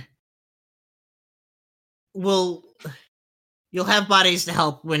 but you'll have bodies to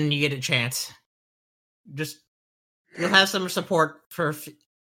help when you get a chance. You'll have some support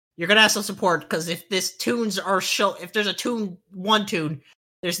you're gonna have some support because if this tunes are if there's one tune,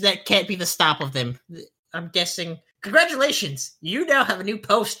 that can't be the stop of them. I'm guessing. Congratulations, you now have a new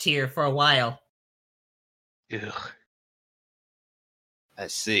post here for a while. Ugh. I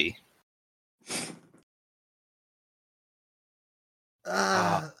see.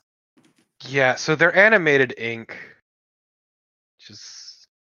 Yeah, so they're animated ink.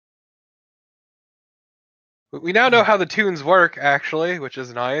 We now know how the tunes work, actually, which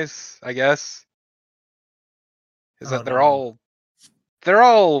is nice, I guess. Is that they're all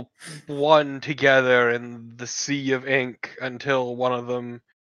one together in the sea of ink until one of them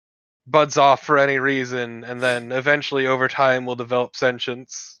buds off for any reason, and then eventually over time will develop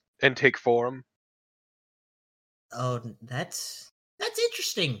sentience and take form. Oh, that's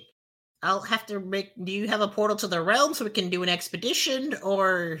interesting. I'll have to do you have a portal to the realm so we can do an expedition,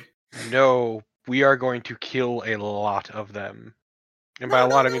 or? No, we are going to kill a lot of them. And by No, a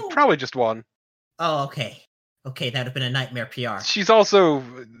lot, no, I mean no. probably just one. Oh, okay. Okay, that would have been a nightmare PR. She's also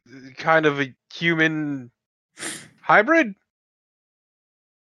kind of a human hybrid.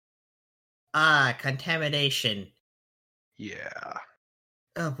 Contamination. Yeah.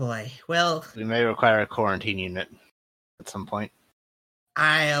 Oh boy. Well, We may require a quarantine unit at some point.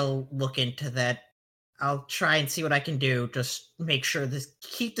 I'll look into that. I'll try and see what I can do. Just make sure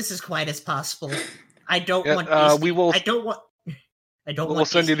keep this as quiet as possible. I don't Yeah, want. Disney, we will. I don't want. I don't. We'll want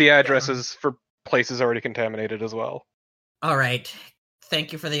send you Disney the to addresses for places already contaminated as well. All right.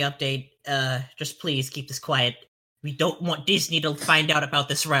 Thank you for the update. Just please keep this quiet. We don't want Disney to find out about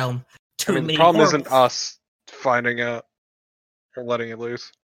this realm. I mean, the problem isn't us finding out or letting it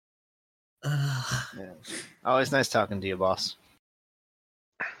loose. Yeah. Always nice talking to you, boss.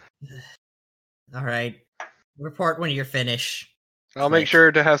 All right. Report when you're finished. I'll make Click.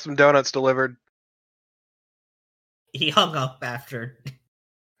 sure to have some donuts delivered. He hung up after.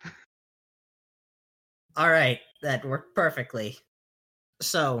 All right, that worked perfectly.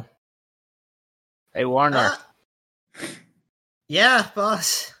 So, Hey, Warner. yeah,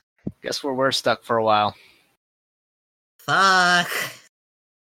 boss. Guess we're stuck for a while. Fuck.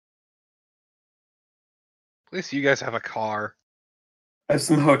 At least you guys have a car. I have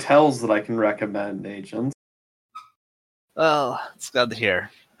some hotels that I can recommend, Agent. Well, it's glad to hear.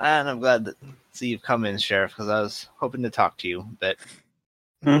 And I'm glad to see you've come in, Sheriff, because I was hoping to talk to you a bit.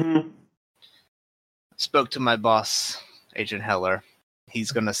 Mm-hmm. Spoke to my boss, Agent Heller.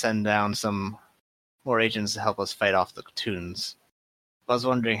 He's going to send down some more agents to help us fight off the Toons. I was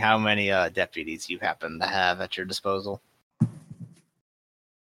wondering how many deputies you happen to have at your disposal.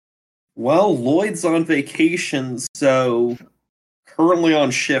 Well, Lloyd's on vacation, so currently on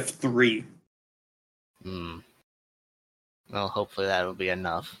shift 3. Well, hopefully that'll be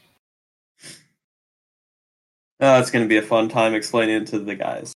enough. It's going to be a fun time explaining it to the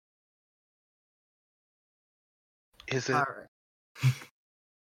guys. Is it? All right.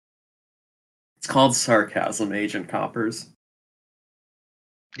 It's called sarcasm, Agent Coppers.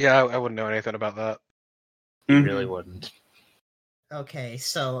 Yeah, I wouldn't know anything about that. Really wouldn't. Okay,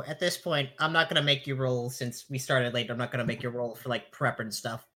 so at this point, I'm not gonna make you roll since we started late. I'm not gonna make you roll for like prep and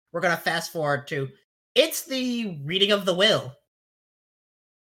stuff. We're gonna fast forward to it's the reading of the will.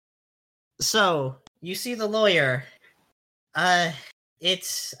 So you see the lawyer. I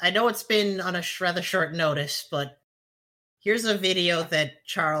know it's been on a rather short notice, but here's a video that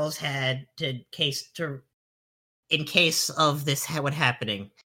Charles had in case of this what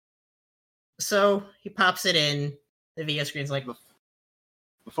happening. So he pops it in. The video screen's like,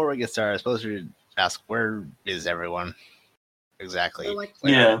 Before we get started, I suppose we should ask, where is everyone exactly? So, like,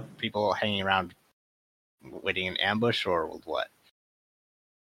 Yeah. are people hanging around waiting in ambush, or what?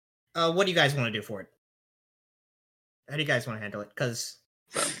 what do you guys want to do for it? How do you guys want to handle it? Because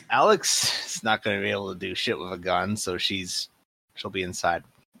Alex is not going to be able to do shit with a gun, so she'll be inside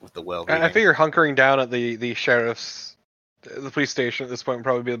with the will. I figure hunkering down at the sheriff's, the police station at this point would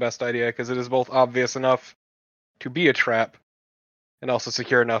probably be the best idea, because it is both obvious enough to be a trap and also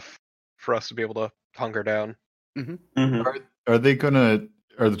secure enough for us to be able to hunker down. Mm-hmm. Are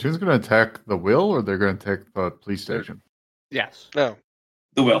the Toons gonna attack the will, or they're gonna attack the police station? Yes. No.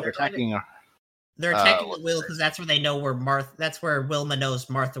 The will. They're attacking. they're attacking what the will was it? because that's where they know where Martha. That's where Wilma knows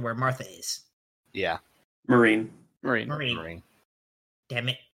where Martha is. Yeah, Marine. Marine. Damn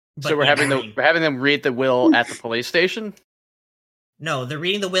it! So But we're yeah, having Marine. we're having them read the will at the police station. No, they're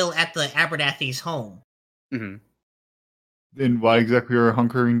reading the will at the Abernathy's home. Hmm. Then why exactly are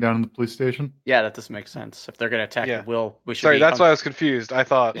hunkering down in the police station? Yeah, that doesn't make sense. If they're going to attack Yeah. the will, we should. Sorry, be that's why I was confused. I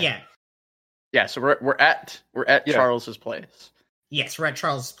thought. Yeah. Yeah, so we're at Yeah. Charles's place, Yes, we're at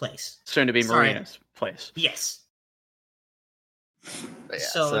Charles's place. soon to be Sorry. Marina's place. Yes. but yeah.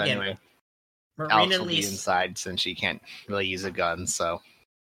 So, So, again, anyway, Marina Alex and will be Elise. inside since she can't really use a gun. So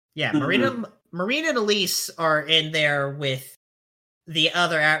Yeah, Mhm. Marina and Elise are in there with the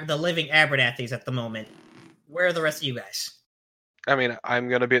living Abernathys at the moment. Where are the rest of you guys? I mean, I'm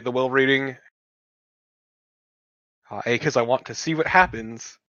gonna be at the will reading. A, because I want to see what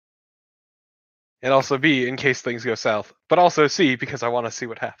happens, and also B, in case things go south. But also C, because I want to see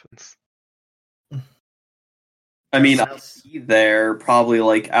what happens. I mean, Else- I'll be there, probably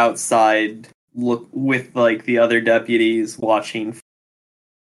like outside, look with like the other deputies watching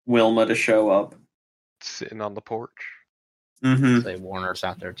Wilma to show up. Sitting on the porch. Mm-hmm. say Warner's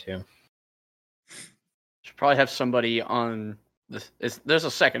out there too. Should probably have somebody on there's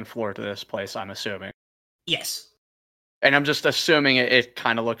a second floor to this place, I'm assuming. Yes. And I'm just assuming it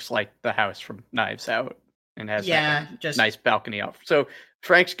kind of looks like the house from Knives Out and has Yeah, that just nice balcony out. So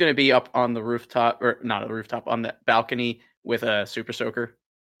Frank's going to be up on the rooftop, or not the rooftop, on the balcony with a super soaker.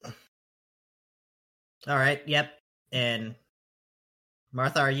 all right. Yep. And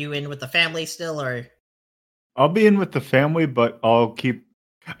Martha, are you in with the family still, or I'll be in with the family, but I think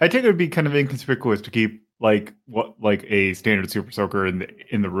it would be kind of inconspicuous to keep like a standard super soaker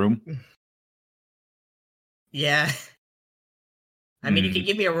in the room. yeah? I mean, you Hmm. can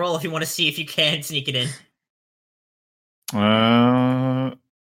give me a roll if you want to see if you can sneak it in. I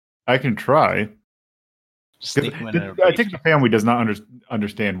can try. Sneak them in a I think the family does not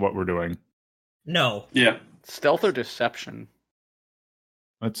understand what we're doing. No. Yeah. Stealth or deception?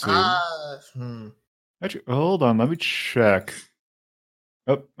 Let's see. Hmm. Actually, hold on. Let me check.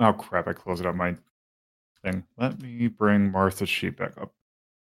 Oh crap! I closed it up my thing. Let me bring Martha's sheet back up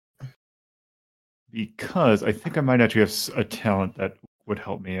because I think I might actually have a talent that would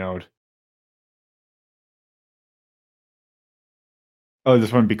help me out. Oh,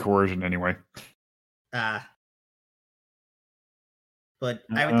 this wouldn't be coercion anyway. But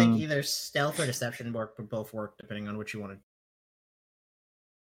I would think Um, either stealth or deception would both work, depending on what you wanted.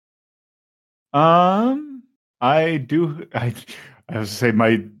 I do. I would say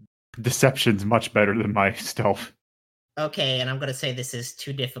my deception's much better than my stealth. Okay, and I'm gonna say this is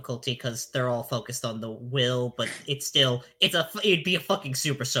too difficulty because they're all focused on the will, but it'd be a fucking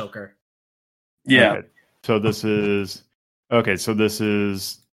super soaker. Yeah. Okay. So this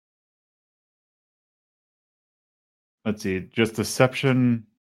is let's see, just deception,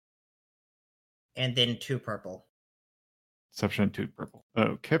 And then 2 purple. 2 purple.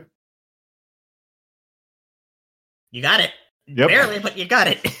 Okay. You got it. Yep. Barely, but you got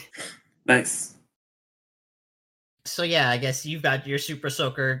it. Nice. So yeah, I guess you've got your super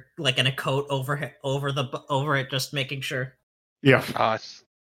soaker like in a coat over it, just making sure. Yeah. What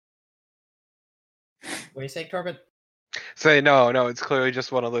do you say, Corbett? Say no, it's clearly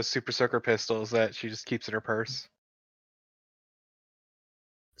just one of those super soaker pistols that she just keeps in her purse.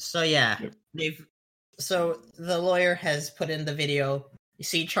 So yeah, Yep. So the lawyer has put in the video. You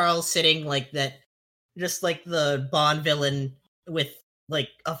see Charles sitting like that, just like the Bond villain with like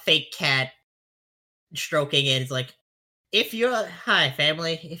a fake cat stroking it. It's like, hi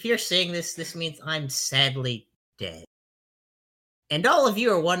family, if you're seeing this means I'm sadly dead. And all of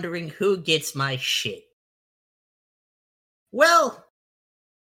you are wondering who gets my shit. Well,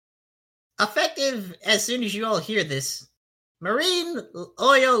 effective as soon as you all hear this, Marine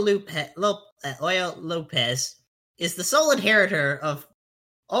Oyo Lopez is the sole inheritor of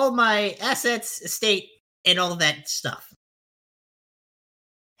all my assets, estate, and all that stuff.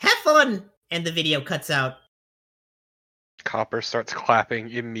 Have fun! And the video cuts out. Copper starts clapping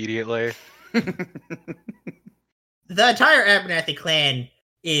immediately. The entire Abernathy clan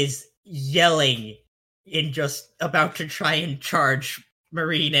is yelling and just about to try and charge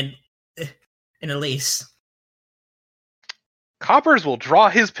Marine and Elise. Coppers will draw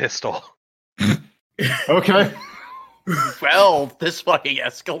his pistol. Okay. Well, this fucking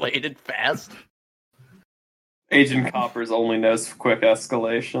escalated fast. Agent Coppers only knows quick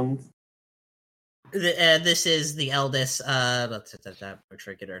escalations. This is the eldest. Let's make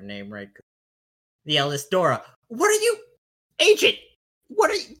sure I get her name right. The eldest, Dora. What are you, Agent?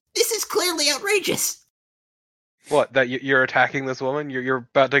 This is clearly outrageous. What? That you're attacking this woman? You're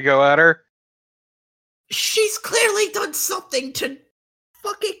about to go at her? She's clearly done something to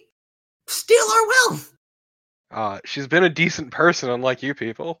fucking steal our wealth. She's been a decent person, unlike you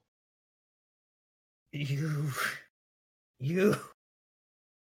people. You.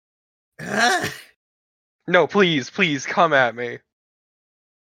 No, please, come at me.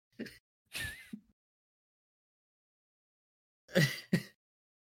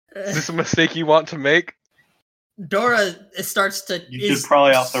 Is this a mistake you want to make? Dora starts to. You should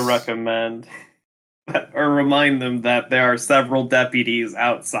probably also recommend or remind them that there are several deputies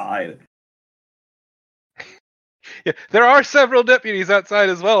outside. Yeah, there are several deputies outside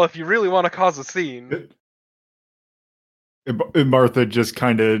as well if you really want to cause a scene. And Martha just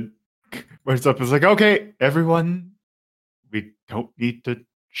kind of wakes up and is like, okay, everyone, we don't need to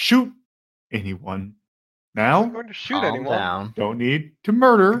shoot anyone now. I'm not going to shoot Calm anyone. down. Don't need to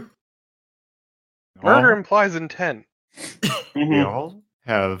murder. Murder implies intent. We all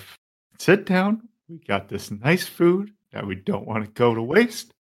have sit down. We got this nice food that we don't want to go to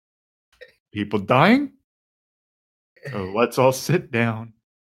waste. People dying. So let's all sit down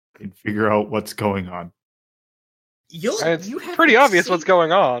and figure out what's going on. It's pretty obvious what's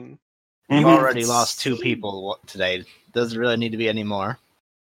going on. You already lost 2 people today. Doesn't really need to be any more.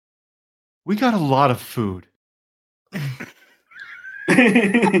 We got a lot of food.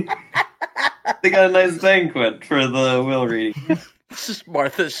 They got a nice banquet for the will reading.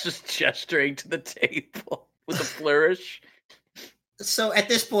 Martha's just gesturing to the table with a flourish. So at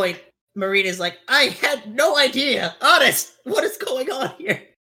this point, Marine is like, I had no idea. Honest, what is going on here?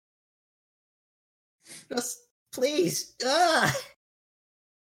 Just please.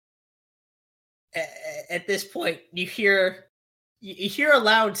 At this point, you hear a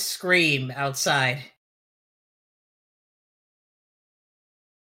loud scream outside.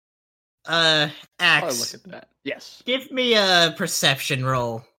 Axe. Oh, look at that. Yes. Give me a perception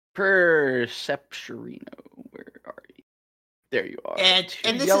roll. Perceptionino. Where are you? There you are. And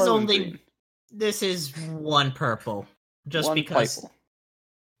this Yellow is and only green. this is 1 purple. Just One because purple.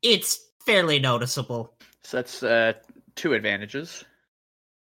 it's fairly noticeable. So that's 2 advantages.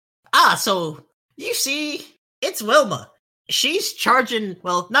 So you see, it's Wilma. She's charging,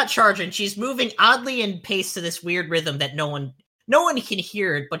 well, not charging, she's moving oddly in pace to this weird rhythm that no one can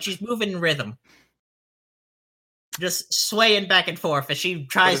hear it, but she's moving in rhythm. Just swaying back and forth as she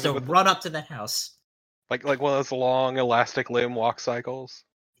tries to run up to the house. Like one of those long elastic limb walk cycles.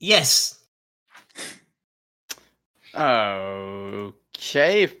 Yes. Okay,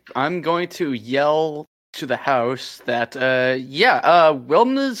 I'm going to yell to the house that,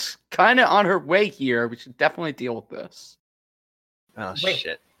 Wilma's kind of on her way here. We should definitely deal with this. Oh, Wait.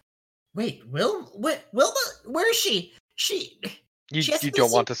 shit. Wait, Wilma? Where is she? She You has to be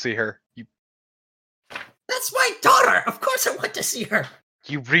don't want to see her. That's my daughter! Of course I want to see her!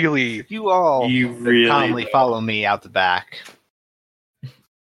 You really... You all You really calmly will. follow me out the back.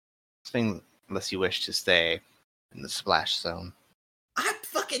 Unless you wish to stay in the splash zone. I'm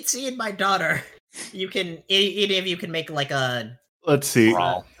fucking seeing my daughter. You can, any of you can make like a Let's see.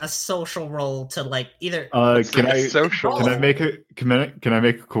 Brawl. a social roll to like either. Can like a I social can I roll. make a can I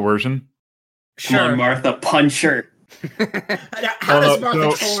make a coercion? Come on, Martha, punch her. How does no, Martha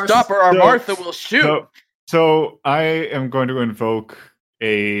no. coerce? Stop her, or So- Martha will shoot. So I am going to invoke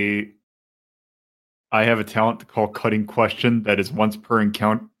I have a talent called Cutting Question that is once per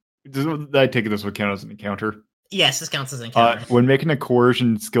encounter. I take it this would count as an encounter. Yes, this counts as an encounter. When making a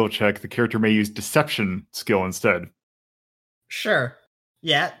coercion skill check, the character may use Deception skill instead. Sure.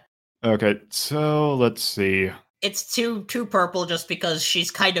 Yeah. Okay, so let's see. It's two purple just because she's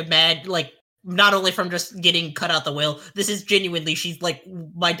kind of mad, like not only from just getting cut out the will. This is genuinely she's like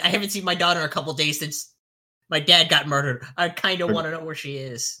I haven't seen my daughter in a couple days since my dad got murdered. I kind of Okay. want to know where she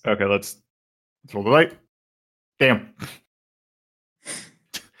is. Okay, let's roll the light. Damn.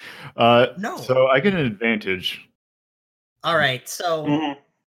 No. So I get an advantage. All right, so Mhm.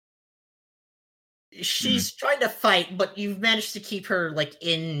 she's trying to fight, but you've managed to keep her like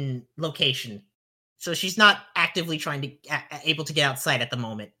in location, so she's not actively trying to able to get outside at the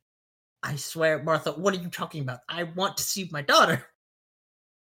moment. I swear, Martha, what are you talking about? I want to see my daughter.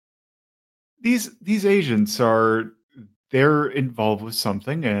 These agents they're involved with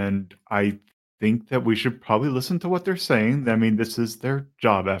something, and I think that we should probably listen to what they're saying. I mean, this is their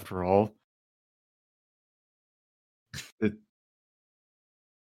job after all.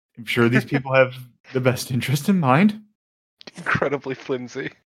 I'm sure these people have the best interest in mind. Incredibly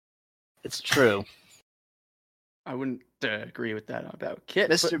flimsy. It's true. I wouldn't agree with that about Kit.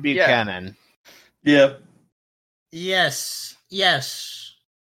 Mr. but yeah. Buchanan, Yeah. Yes.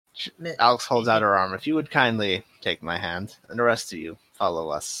 Alex holds out her arm. If you would kindly take my hand, and the rest of you follow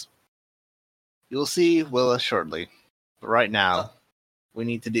us. You will see Willa shortly. But right now, we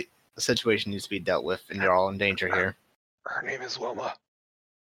need to the situation needs to be dealt with, and you're all in danger here. Her name is Wilma.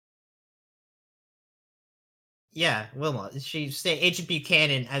 Yeah, Wilma. She say Agent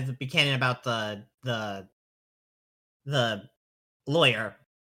Buchanan as Buchanan about the lawyer,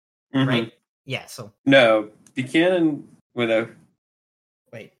 Mhm. right? Yeah. So No, Buchanan with a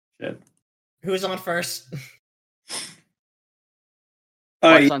wait, shit. who's on first?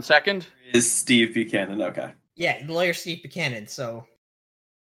 Oh, What's he on second? is Steve Buchanan. Okay. Yeah, the lawyer Steve Buchanan. So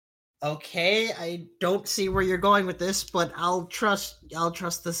okay, I don't see where you're going with this, but I'll trust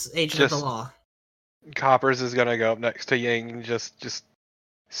this agent of Just- the law. Coppers is gonna go up next to Ying and just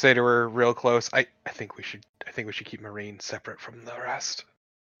say to her real close. I think we should keep Marine separate from the rest.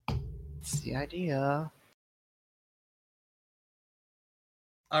 That's the idea.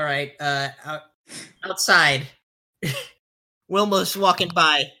 All right, outside, Wilma's walking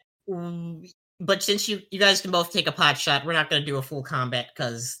by, but since you guys can both take a pot shot, we're not going to do a full combat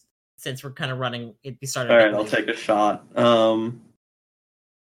because since we're kind of running, it'd be starting. All right, I'll take a shot.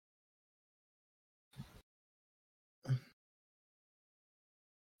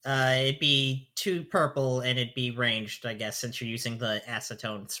 It'd be 2 purple and it'd be ranged, I guess, since you're using the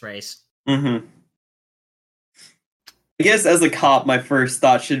acetone sprays. Mm-hmm. I guess as a cop, my first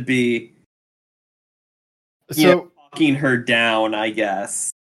thought should be So talking her down. I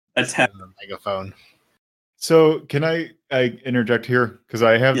guess attempt. Megaphone. So can I interject here because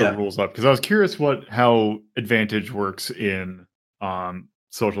I have Yeah. the rules up because I was curious how advantage works in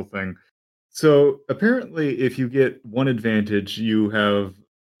social thing. So apparently, if you get one advantage,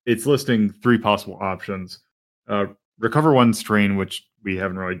 it's listing 3 possible options. Recover 1 strain, which we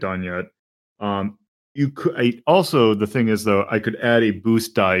haven't really done yet. You could also the thing is though I could add a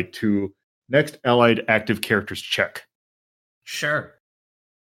boost die to next allied active characters check. Sure.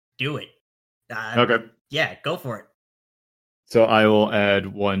 Do it. Okay. Yeah, go for it. So I will add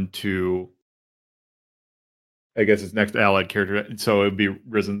 1 to, I guess it's next allied character. So it would be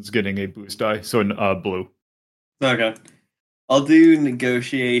Risen's getting a boost die. So in blue. Okay. I'll do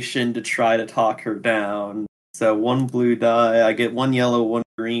negotiation to try to talk her down. So 1 blue die. I get 1 yellow, 1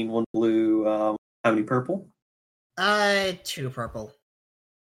 green, 1 blue. How many purple? 2 purple.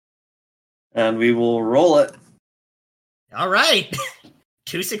 And we will roll it. All right.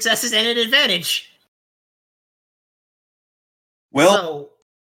 2 successes and an advantage. Well, So,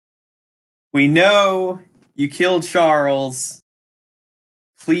 we know you killed Charles.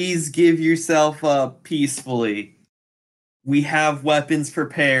 Please give yourself up peacefully. We have weapons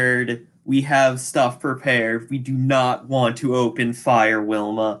prepared. We have stuff prepared. We do not want to open fire,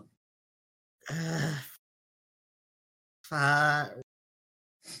 Wilma.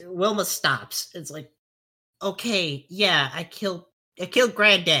 Wilma stops. It's like, okay, yeah, I killed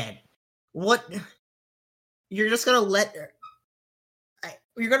Granddad. What? You're just gonna let her?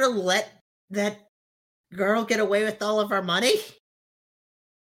 You're gonna let that girl get away with all of our money?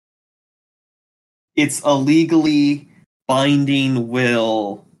 It's a legally binding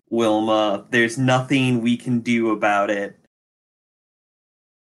will, Wilma. There's nothing we can do about it.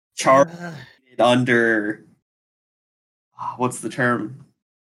 Charged under what's the term?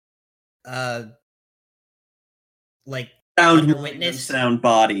 Like Sound under mind witness? and sound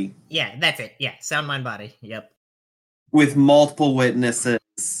body. Yeah, that's it. Yeah, sound mind body. Yep. With multiple witnesses,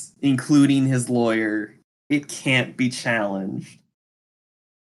 including his lawyer. It can't be challenged.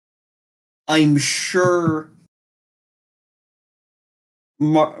 I'm sure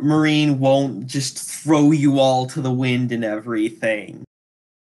Marine won't just throw you all to the wind and everything.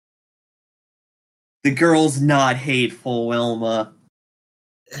 The girl's not hateful, Wilma.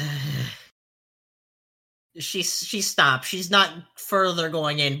 She stopped. She's not further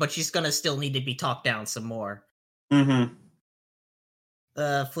going in, but she's gonna still need to be talked down some more. Mm-hmm.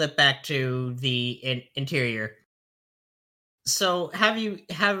 Flip back to the interior. So have you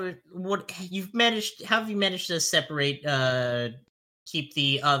managed to separate keep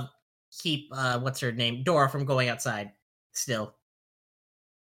what's her name, Dora, from going outside still?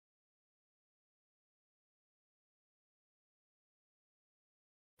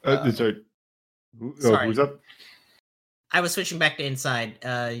 Sorry. Sorry. Who's up? I was switching back to inside.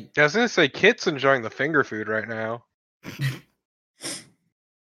 I was gonna say Kit's enjoying the finger food right now.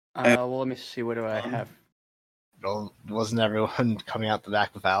 Well, let me see. What do I have? Well, wasn't everyone coming out the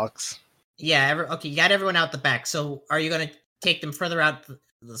back with Alex? Yeah. Okay. You got everyone out the back. So are you gonna take them further out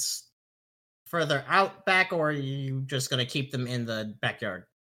further out back, or are you just gonna keep them in the backyard?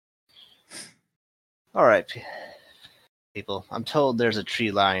 All right, people. I'm told there's a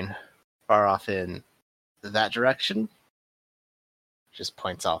tree line far off in that direction. Just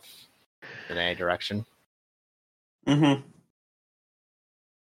points off in any direction. Mm-hmm.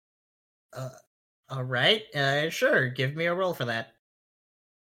 All right. Sure. Give me a roll for that.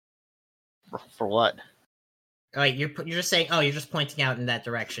 For what? Oh, wait, you're just saying. Oh, you're just pointing out in that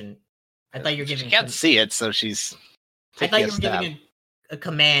direction. I thought you were giving. She can't see it, so she's. I thought you were giving a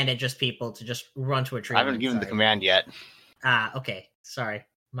command at just people to just run to a tree. I haven't given the command yet. Ah, okay. Sorry,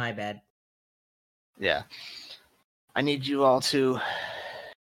 my bad. Yeah, I need you all to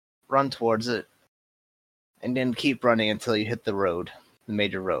run towards it, and then keep running until you hit the road, the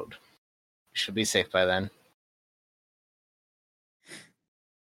major road. You should be safe by then.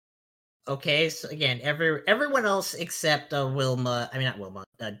 Okay, so again, everyone else except Wilma. I mean, not Wilma.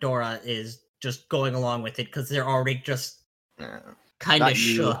 Dora is just going along with it because they're already just kind of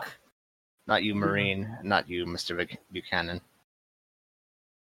shook. Not you, Marine. Not you, Mr. Buchanan.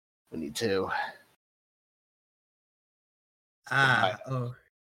 We need to. Oh,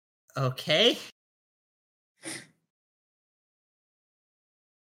 okay.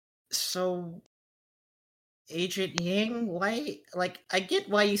 So, Agent Yang, why? Like, I get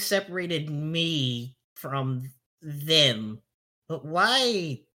why you separated me from them, but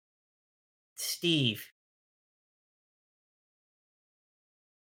why, Steve?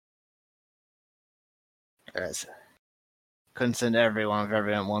 Guys, couldn't send everyone of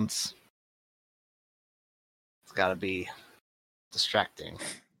everyone at once. It's got to be distracting.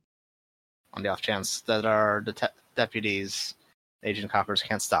 On the off chance that our deputies, Agent Coppers,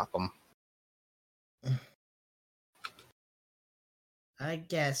 can't stop them. I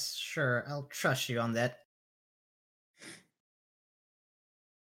guess, sure, I'll trust you on that.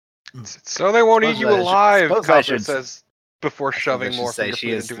 So they won't eat you alive, Copper says before shoving more say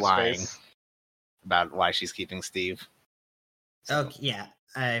she is into his lying face. About why she's keeping Steve. So, okay, yeah,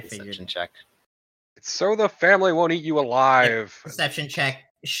 I figured. Deception check. It's so the family won't eat you alive. Deception check.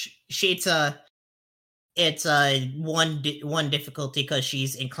 It's one difficulty because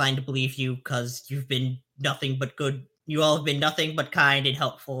she's inclined to believe you because you've been nothing but good. You all have been nothing but kind and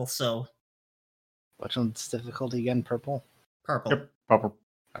helpful. So, which one's difficulty again? Purple. Purple. Yep, purple.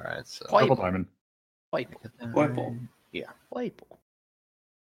 All right, so Purple diamond. Purple. Yeah. Purple.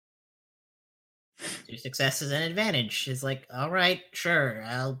 2 successes and advantage. It's like, all right, sure,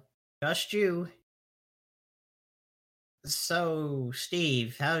 I'll trust you. So,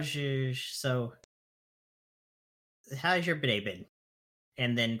 Steve, how's your day been?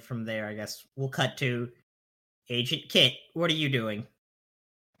 And then from there, I guess we'll cut to Agent Kit. What are you doing?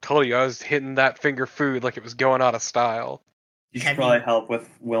 Told you I was hitting that finger food like it was going out of style. You should Have probably you- help with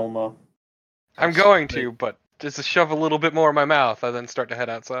Wilma. I'm going to, but just to shove a little bit more in my mouth, I then start to head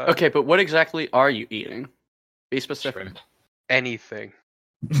outside. Okay, but what exactly are you eating? Be specific. Shrimp. Anything.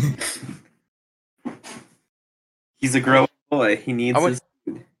 He's a growing boy. He needs I would- his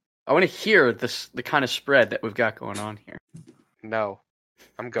food. I want to hear the kind of spread that we've got going on here. No.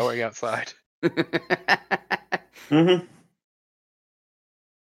 I'm going outside. Mm-hmm.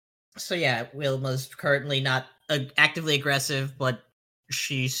 So yeah, Wilma's currently not actively aggressive, but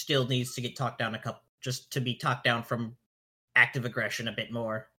she still needs to get talked down just to be talked down from active aggression a bit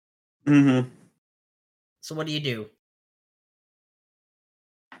more. Mm-hmm. So what do you do,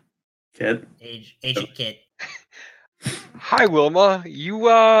 Kid. Agent Kit? Hi, Wilma.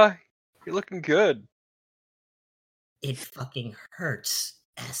 You're looking good. It fucking hurts,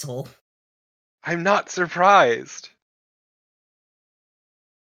 asshole. I'm not surprised.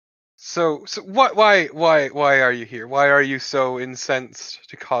 So what? Why are you here? Why are you so incensed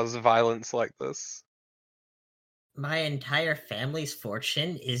to cause violence like this? My entire family's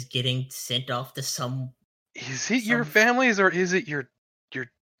fortune is getting sent off to some. Is it your Some- family's or is it your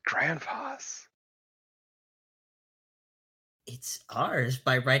grandpa's? It's ours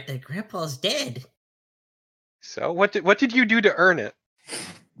by right that Grandpa's dead. So what did you do to earn it?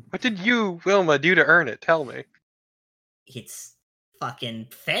 What did you, Wilma, do to earn it? Tell me. It's fucking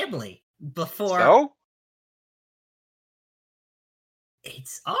family. Before So?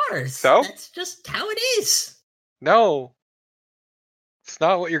 it's ours. So? That's just how it is. No. It's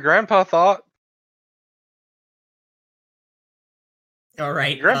not what your grandpa thought. All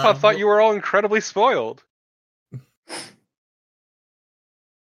right. Your grandpa thought you were all incredibly spoiled.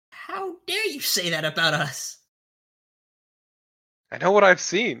 How dare you say that about us? I know what I've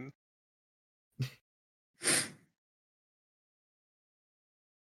seen.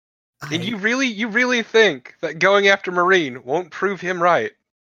 And you really think that going after Marine won't prove him right?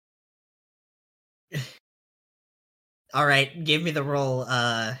 All right, give me the roll.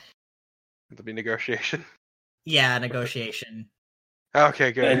 It'll be negotiation. Yeah, negotiation.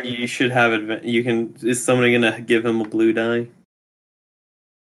 Okay, good. And you should have you can. Is somebody gonna give him a blue die?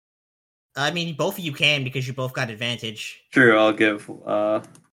 I mean, both of you can because you both got advantage. True. I'll give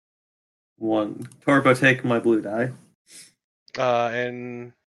one. Torbo, take my blue die.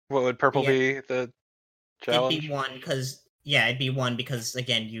 And what would purple Yeah. be? The challenge? It'd be one because it'd be one because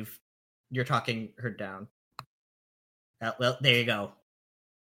again you're talking her down. Well, there you go.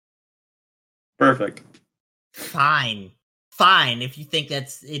 Perfect. Fine. If you think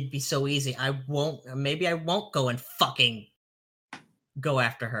it'd be so easy, I won't. Maybe I won't go and fucking go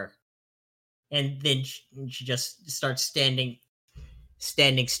after her. And then she just starts standing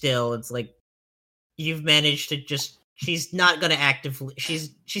still. It's like you've managed to just. She's not gonna actively.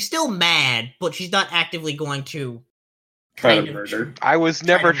 She's still mad, but she's not actively going to Try kind to of murder. I was Try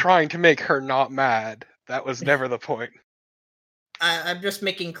never to- trying to make her not mad. That was never the point. I'm just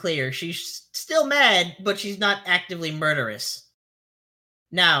making clear she's still mad, but she's not actively murderous.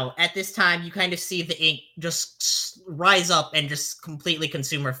 Now, at this time, you kind of see the ink just rise up and just completely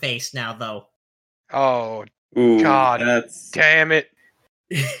consume her face. Now, though, Oh, Ooh, God that's damn it.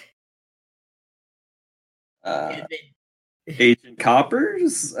 And then- Agent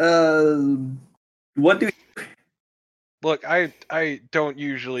Coppers. What do? Look, I don't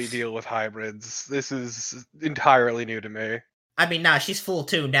usually deal with hybrids. This is entirely new to me. I mean, nah, she's full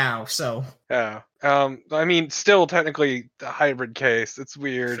too now. So, Yeah. I mean, still technically a hybrid case. It's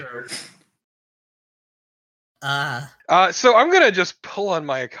weird. So I'm gonna just pull on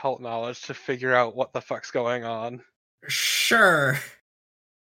my occult knowledge to figure out what the fuck's going on. sure.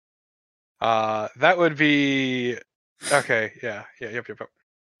 That would be okay. Yeah. Yep.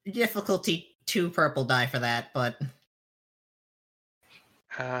 Difficulty 2 purple die for that, but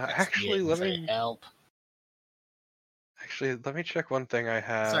Actually, Yeah, let say me help. check one thing I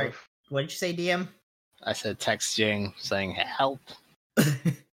have. sorry. What did you say, DM? I said text Jing saying help.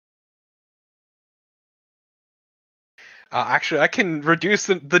 Actually, I can reduce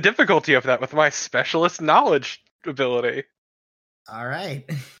the difficulty of that with my specialist knowledge ability. All right.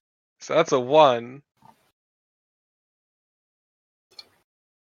 So that's a 1.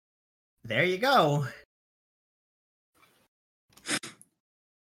 There you go. So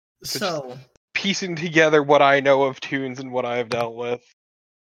So, Piecing together what I know of tunes and what I have dealt with.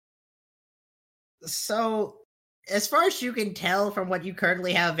 as far as you can tell from what you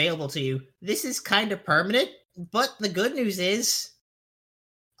currently have available to you, this is kind of permanent. But the good news is,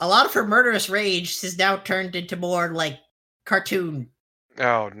 a lot of her murderous rage has now turned into more like cartoon.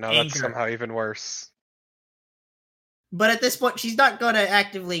 Oh no, Anger. that's somehow even worse. But at this point, she's not going to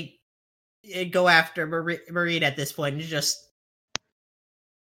actively go after Marine at this point. It's just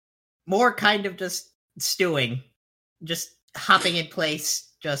more kind of just stewing, just hopping in place.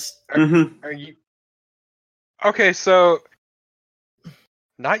 Just Are you okay? So,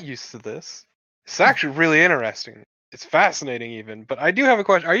 not used to this. It's actually really interesting. It's fascinating, even. But I do have a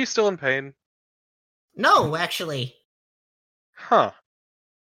question. Are you still in pain? no, actually. Huh.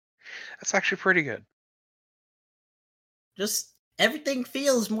 That's actually pretty good. Just everything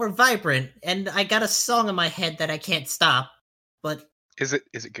feels more vibrant, and I got a song in my head that I can't stop. But Is it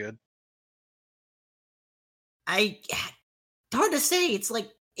good? it's hard to say. It's like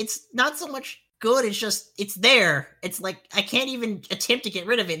it's not so much good. It's just it's there. It's like I can't even attempt to get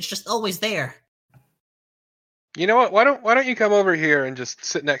rid of it. It's just always there. You know what? Why don't you come over here and just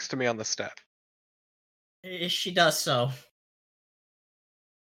sit next to me on the step? She does so.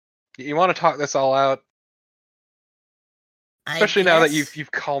 You want to talk this all out, especially now that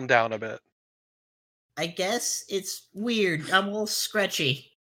you've calmed down a bit. I guess it's weird. I'm a little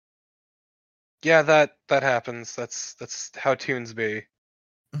scratchy. Yeah, that happens. That's how tunes be.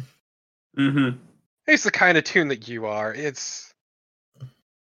 It's the kind of tune that you are. I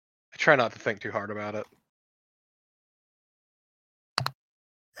try not to think too hard about it.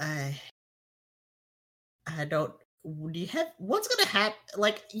 I don't. Do you have what's gonna happen?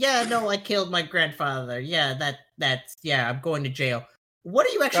 Like, yeah, no, I killed my grandfather. Yeah, that's yeah. I'm going to jail. What are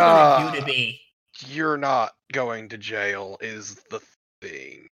you actually gonna do to me? You're not going to jail, is the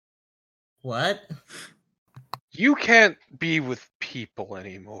thing. What? You can't be with people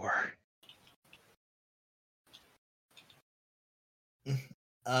anymore.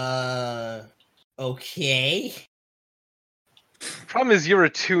 Okay. Problem is, you're a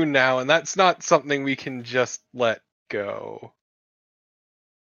tune now, and that's not something we can just let go.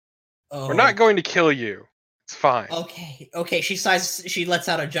 Oh. We're not going to kill you. It's fine. Okay. She lets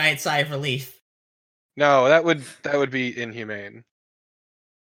out a giant sigh of relief. No, that would be inhumane.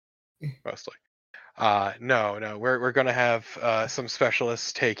 Mostly. No. We're gonna have some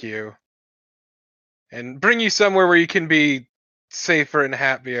specialists take you and bring you somewhere where you can be safer and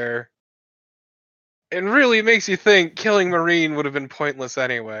happier. And really, it makes you think killing Marine would have been pointless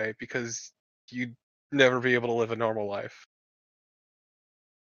anyway, because you'd never be able to live a normal life.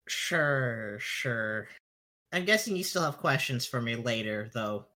 Sure. I'm guessing you still have questions for me later,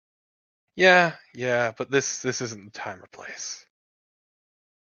 though. Yeah, but this isn't the time or place.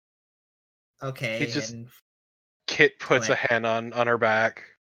 Okay, Kit puts a hand on her back.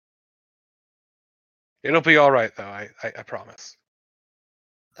 It'll be all right, though. I promise.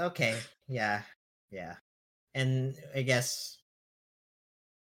 Okay, yeah. And I guess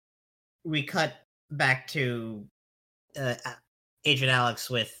we cut back to Agent Alex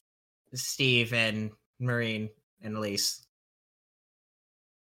with Steve and Marine and Elise.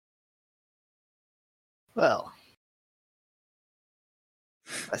 Well,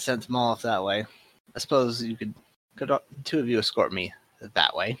 I sent them all off that way. I suppose you could two of you escort me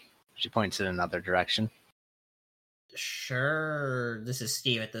that way. She points in another direction. Sure, this is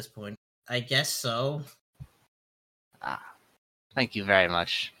Steve at this point. I guess so. Thank you very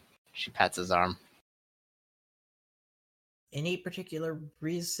much. She pats his arm. Any particular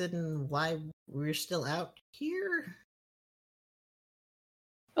reason why we're still out here?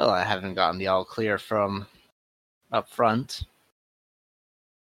 Well, I haven't gotten the all clear from up front.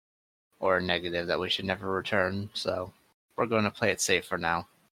 Or a negative that we should never return, so we're going to play it safe for now.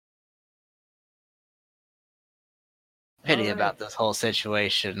 Pity about this whole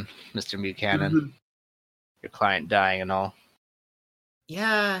situation, Mr. Buchanan. Your client dying and all.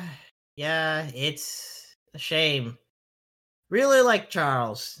 Yeah, it's a shame. Really like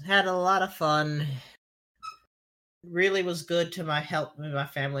Charles. Had a lot of fun. Really was good to my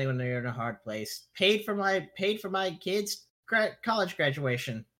family when they were in a hard place. Paid for my kids' college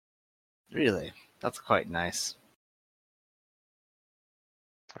graduation. Really? That's quite nice.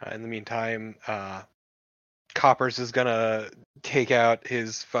 In the meantime, Coppers is gonna take out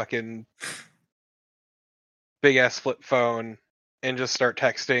his fucking big ass flip phone and just start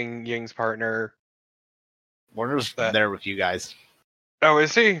texting Ying's partner. Warner's there with you guys. Oh,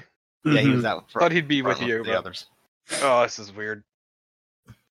 is he? Yeah, he was out. Thought he'd be with you. The others. Oh, this is weird.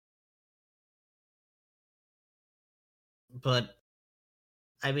 But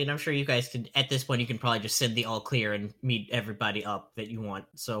I mean, I'm sure you guys can. At this point, you can probably just send the all clear and meet everybody up that you want.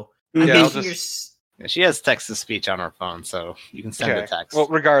 So yeah, she has text to speech on her phone, so you can send a text. Well,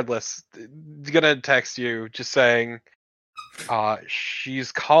 regardless, gonna text you just saying,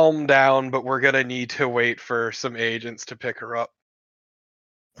 she's calmed down, but we're gonna need to wait for some agents to pick her up.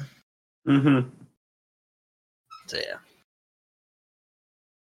 So yeah.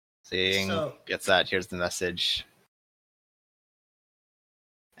 Seeing So- gets that, here's the message.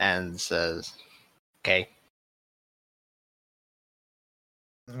 And says, okay.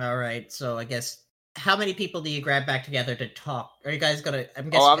 All right. So I guess how many people do you grab back together to talk? Are you guys gonna? I'm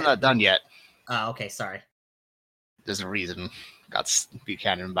guessing. Oh, I'm not done yet. Oh, okay. Sorry. There's a reason. Got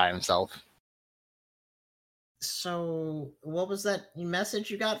Buchanan by himself. So what was that message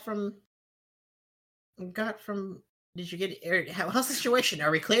you got from? Did you get? How's the situation?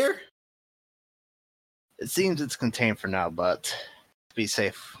 Are we clear? It seems it's contained for now, but to be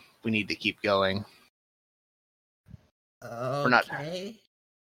safe, we need to keep going. not- Okay.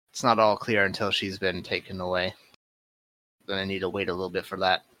 It's not all clear until she's been taken away. Gonna need to wait a little bit for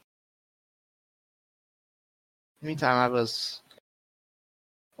that. Meantime, I was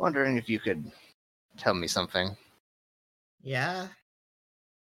wondering if you could tell me something. Yeah.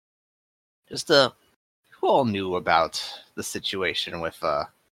 Just who all knew about the situation with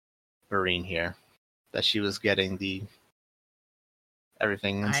Marine here? That she was getting the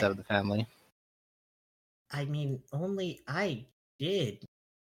everything instead of the family. I mean, only I did.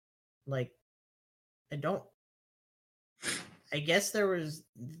 Like, I don't. I guess there was,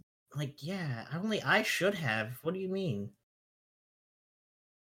 like, yeah. Only I should have. What do you mean?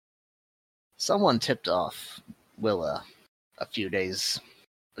 Someone tipped off Willa a few days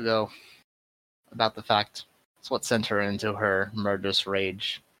ago about the fact it's what sent her into her murderous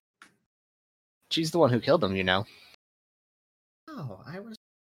rage. She's the one who killed him, you know. Oh, I was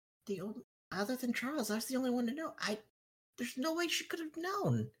the only. Other than Charles, I was the only one to know. There's no way she could have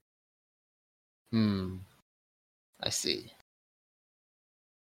known. I see.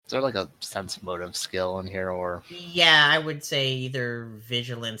 Is there like a sense motive skill in here, or Yeah, I would say either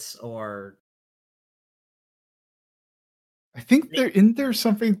vigilance or. I think isn't there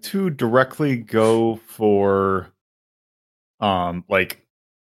something to directly go for like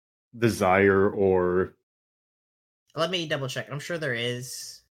desire or Let me double check. I'm sure there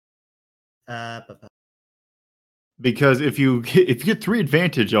is. because if you get 3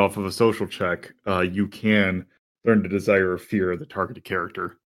 advantage off of a social check, you can learn the desire or fear of the targeted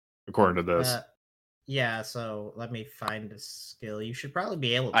character, according to this. Yeah, so let me find a skill. You should probably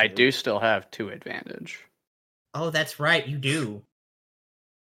be able to. I do still have 2 advantage. Oh, that's right, you do.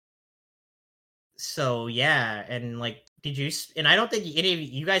 So yeah, and like, did you? And I don't think any of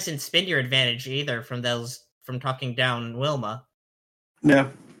you guys didn't spend your advantage either from talking down Wilma. No.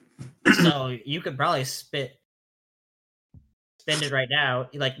 So you could probably spend it right now.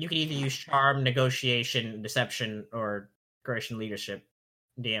 Like, you could either use charm, negotiation, deception, or Croatian leadership.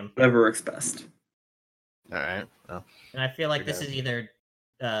 DM. Whatever works best. all right? Well, And I feel like Okay. this is either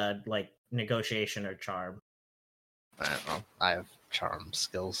like negotiation or charm. all right, well, I have charm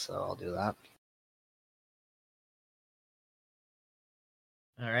skills, so I'll do that.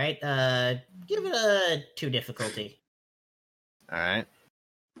 All right. Give it a 2 difficulty. All right.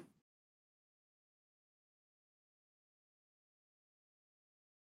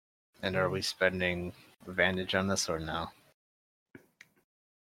 And are we spending advantage on this or no?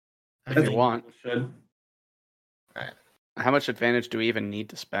 I If you think- want. Should. How much advantage do we even need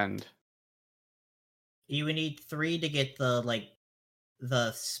to spend? You would need 3 to get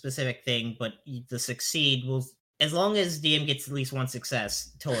the specific thing, but the succeed will, as long as DM gets at least 1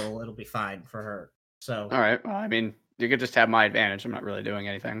 success total, it'll be fine for her. So All right. Well, I mean, you could just have my advantage. I'm not really doing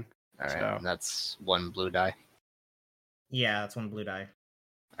anything. All right, So- and that's 1 blue die. yeah, that's 1 blue die.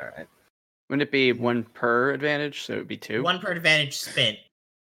 All right. Wouldn't it be 1 per advantage? So it would be 2. 1 per advantage spent.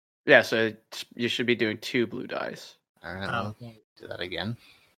 Yeah. So you should be doing 2 blue dice. All right, Oh, well, do that again.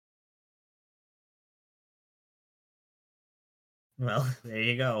 well, there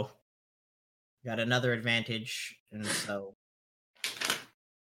you go. Got another advantage, and so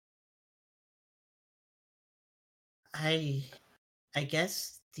I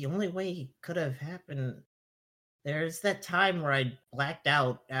guess the only way it could have happened. There's that time where I blacked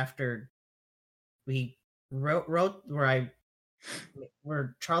out after we wrote where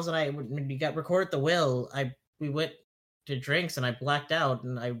Charles and I, when we got recorded the will, we went to drinks and I blacked out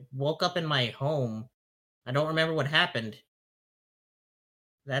and I woke up in my home. I don't remember what happened.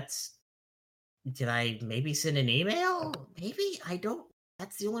 Did I maybe send an email? Maybe? I don't.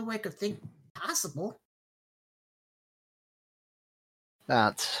 That's the only way I could think possible.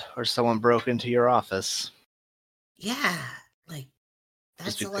 That, or someone broke into your office. Yeah, like Just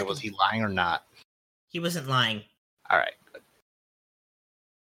that's be all clear, I was can- he lying or not? He wasn't lying. All right, good.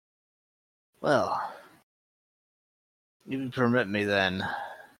 Well, if you permit me then,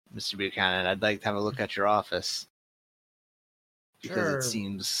 Mr. Buchanan, I'd like to have a look at your office. Because Sure. it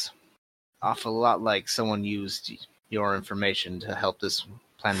seems awful lot like someone used your information to help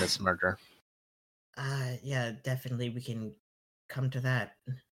plan this murder. Yeah, definitely we can come to that.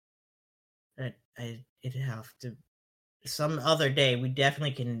 It'd have to some other day. We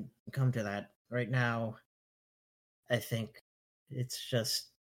definitely can come to that. Right now, I think it's just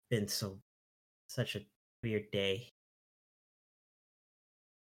been such a weird day.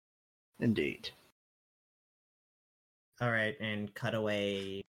 Indeed. All right, and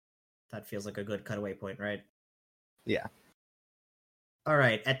cutaway. That feels like a good cutaway point, right? Yeah. All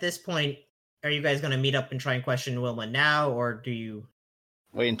right. At this point, are you guys going to meet up and try and question Wilma now, or do you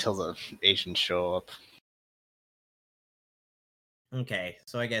Wait until the Asians show up. Okay,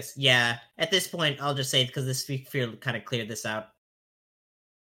 so I guess, yeah. At this point, I'll just say, because this feel kind of cleared this out.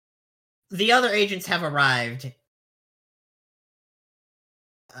 The other agents have arrived.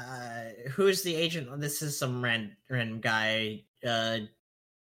 Who's the agent? This is some random guy.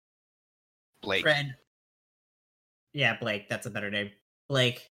 Blake. Fred. Yeah, Blake. That's a better name.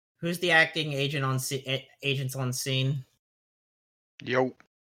 Blake. Who's the acting agent on agents on scene? Yo.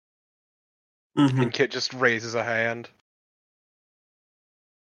 Mhm. And Kit just raises a hand.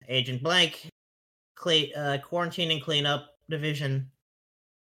 Agent Blank. Quarantine and cleanup division.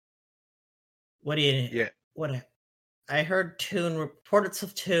 What do you? Yeah. What? I heard reports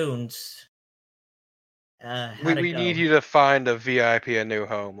of tunes. We need you to find a VIP a new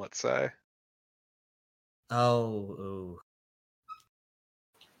home, let's say. Oh.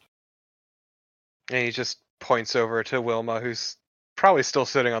 And he just points over to Wilma, who's probably still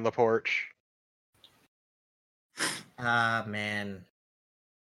sitting on the porch. Ah, man.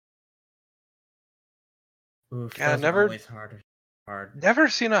 Oof, Yeah, those are always hard. Never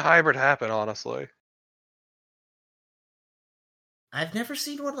seen a hybrid happen, honestly. I've never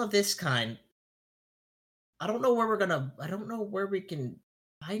seen one of this kind. I don't know where we can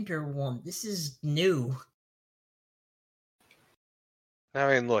find her one. This is new.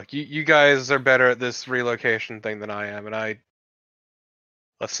 I mean, look, you guys are better at this relocation thing than I am, and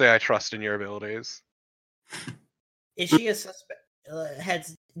let's say I trust in your abilities. Is she a suspect?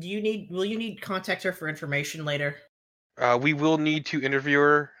 Will you need contact her for information later? We will need to interview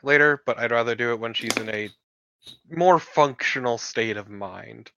her later, but I'd rather do it when she's in a more functional state of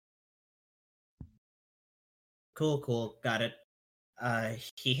mind. Cool, got it.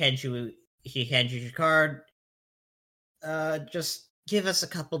 He hands you your card. Just give us a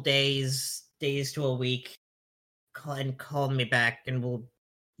couple days to a week. Call me back, and we'll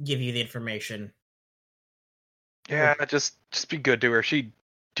give you the information. Yeah, just be good to her. She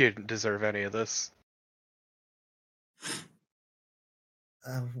didn't deserve any of this.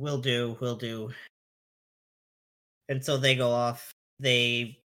 Will do. And so they go off.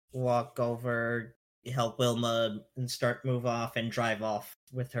 They walk over, help Wilma, and move off and drive off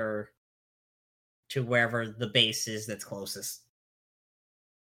with her to wherever the base is that's closest.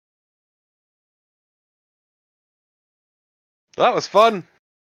 That was fun.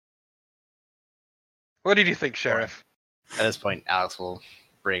 What did you think, Sheriff? At this point, Alex will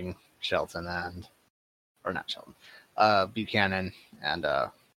bring Shelton Buchanan and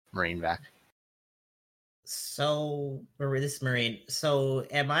Marine back. So, this Marine. So,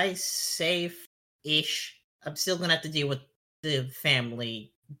 am I safe-ish? I'm still gonna have to deal with the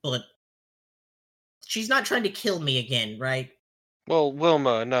family, but she's not trying to kill me again, right? Well,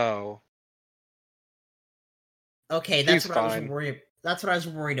 Wilma, no. Okay, She's that's what fine. I was worried. That's what I was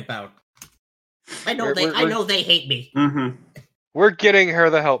worried about. I know I know they hate me. Mhm. We're getting her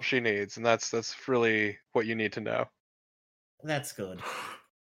the help she needs, and that's really what you need to know. That's good.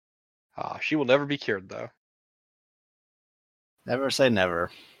 She will never be cured, though. Never say never,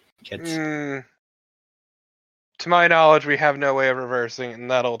 kids. To my knowledge, we have no way of reversing it,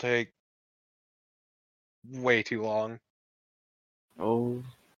 and that'll take way too long. Oh,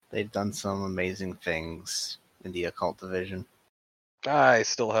 they've done some amazing things in the occult division. I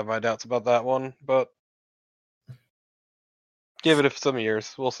still have my doubts about that one, but give it some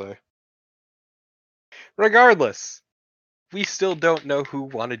years. We'll see. Regardless, we still don't know who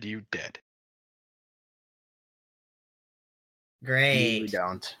wanted you dead. Great. We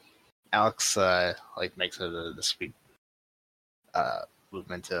don't. Alex makes a discreet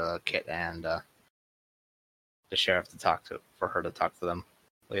movement to Kit and the sheriff for her to talk to them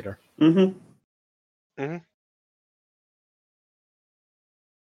later.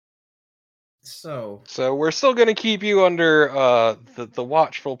 So we're still going to keep you under the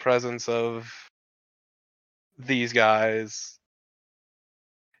watchful presence of these guys.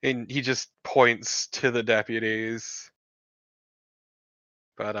 And he just points to the deputies.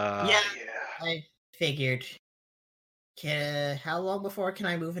 But yeah, I figured. How long before can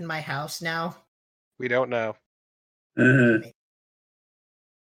I move in my house now? We don't know.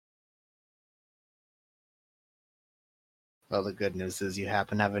 Well, the good news is you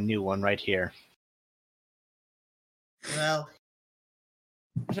happen to have a new one right here. Well,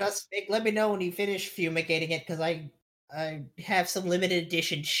 just let me know when you finish fumigating it, because I have some limited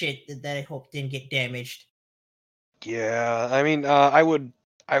edition shit that I hope didn't get damaged. Yeah, I mean, I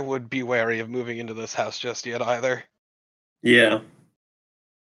would be wary of moving into this house just yet either. Yeah.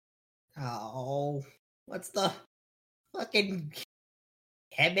 Oh, what's the fucking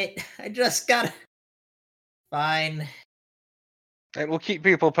habit? I just gotta. Fine. And we'll keep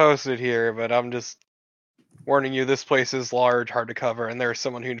people posted here, but I'm just warning you, this place is large, hard to cover, and there's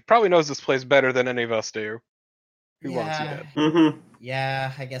someone who probably knows this place better than any of us do. Who wants you dead? Mm-hmm.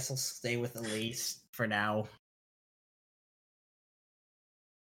 Yeah, I guess I'll stay with Elise for now.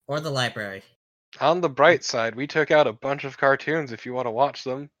 Or the library. On the bright side, we took out a bunch of cartoons if you want to watch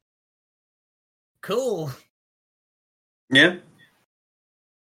them. Cool. Yeah.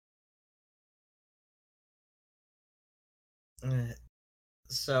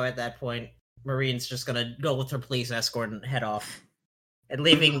 So at that point, Marine's just gonna go with her police escort and head off. And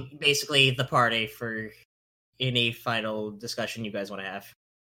leaving basically the party for any final discussion you guys want to have.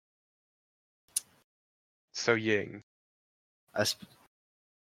 So Ying. I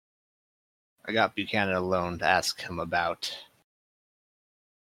got Buchanan alone to ask him about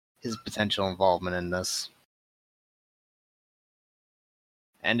his potential involvement in this.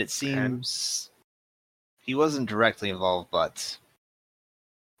 And it seems he wasn't directly involved, but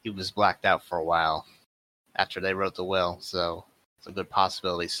he was blacked out for a while after they wrote the will, so it's a good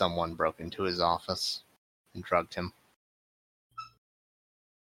possibility someone broke into his office and drugged him.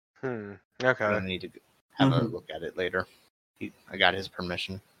 Okay. I'm gonna need to have a look at it later. I got his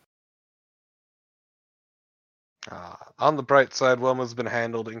permission. On the bright side, Wilma's been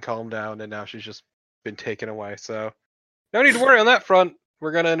handled and calmed down, and now she's just been taken away, so no need to worry on that front.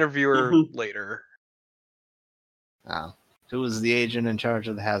 We're gonna interview her later. Who was the agent in charge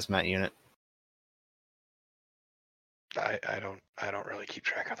of the hazmat unit? I don't really keep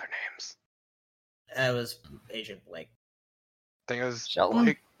track of their names. That was Agent Blake. I think it was Sheldon?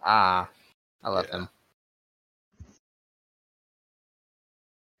 Blake. I love him.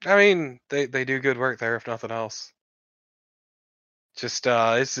 I mean, they do good work there, if nothing else. Just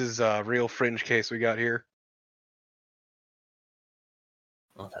this is a real fringe case we got here.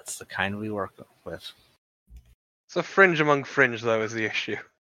 Well, that's the kind we work with. It's a fringe among fringe, though, is the issue.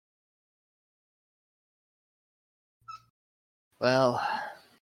 Well,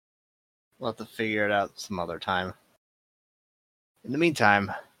 we'll have to figure it out some other time. In the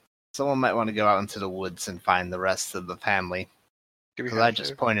meantime, someone might want to go out into the woods and find the rest of the family. Because I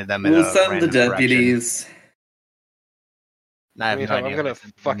just pointed them in We'll a send the random direction. deputies. And I have no idea I'm gonna if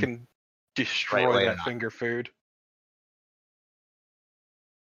it's fucking destroy way or that not. finger food.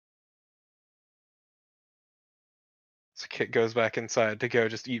 So Kit goes back inside to go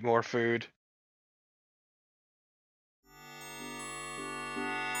just eat more food.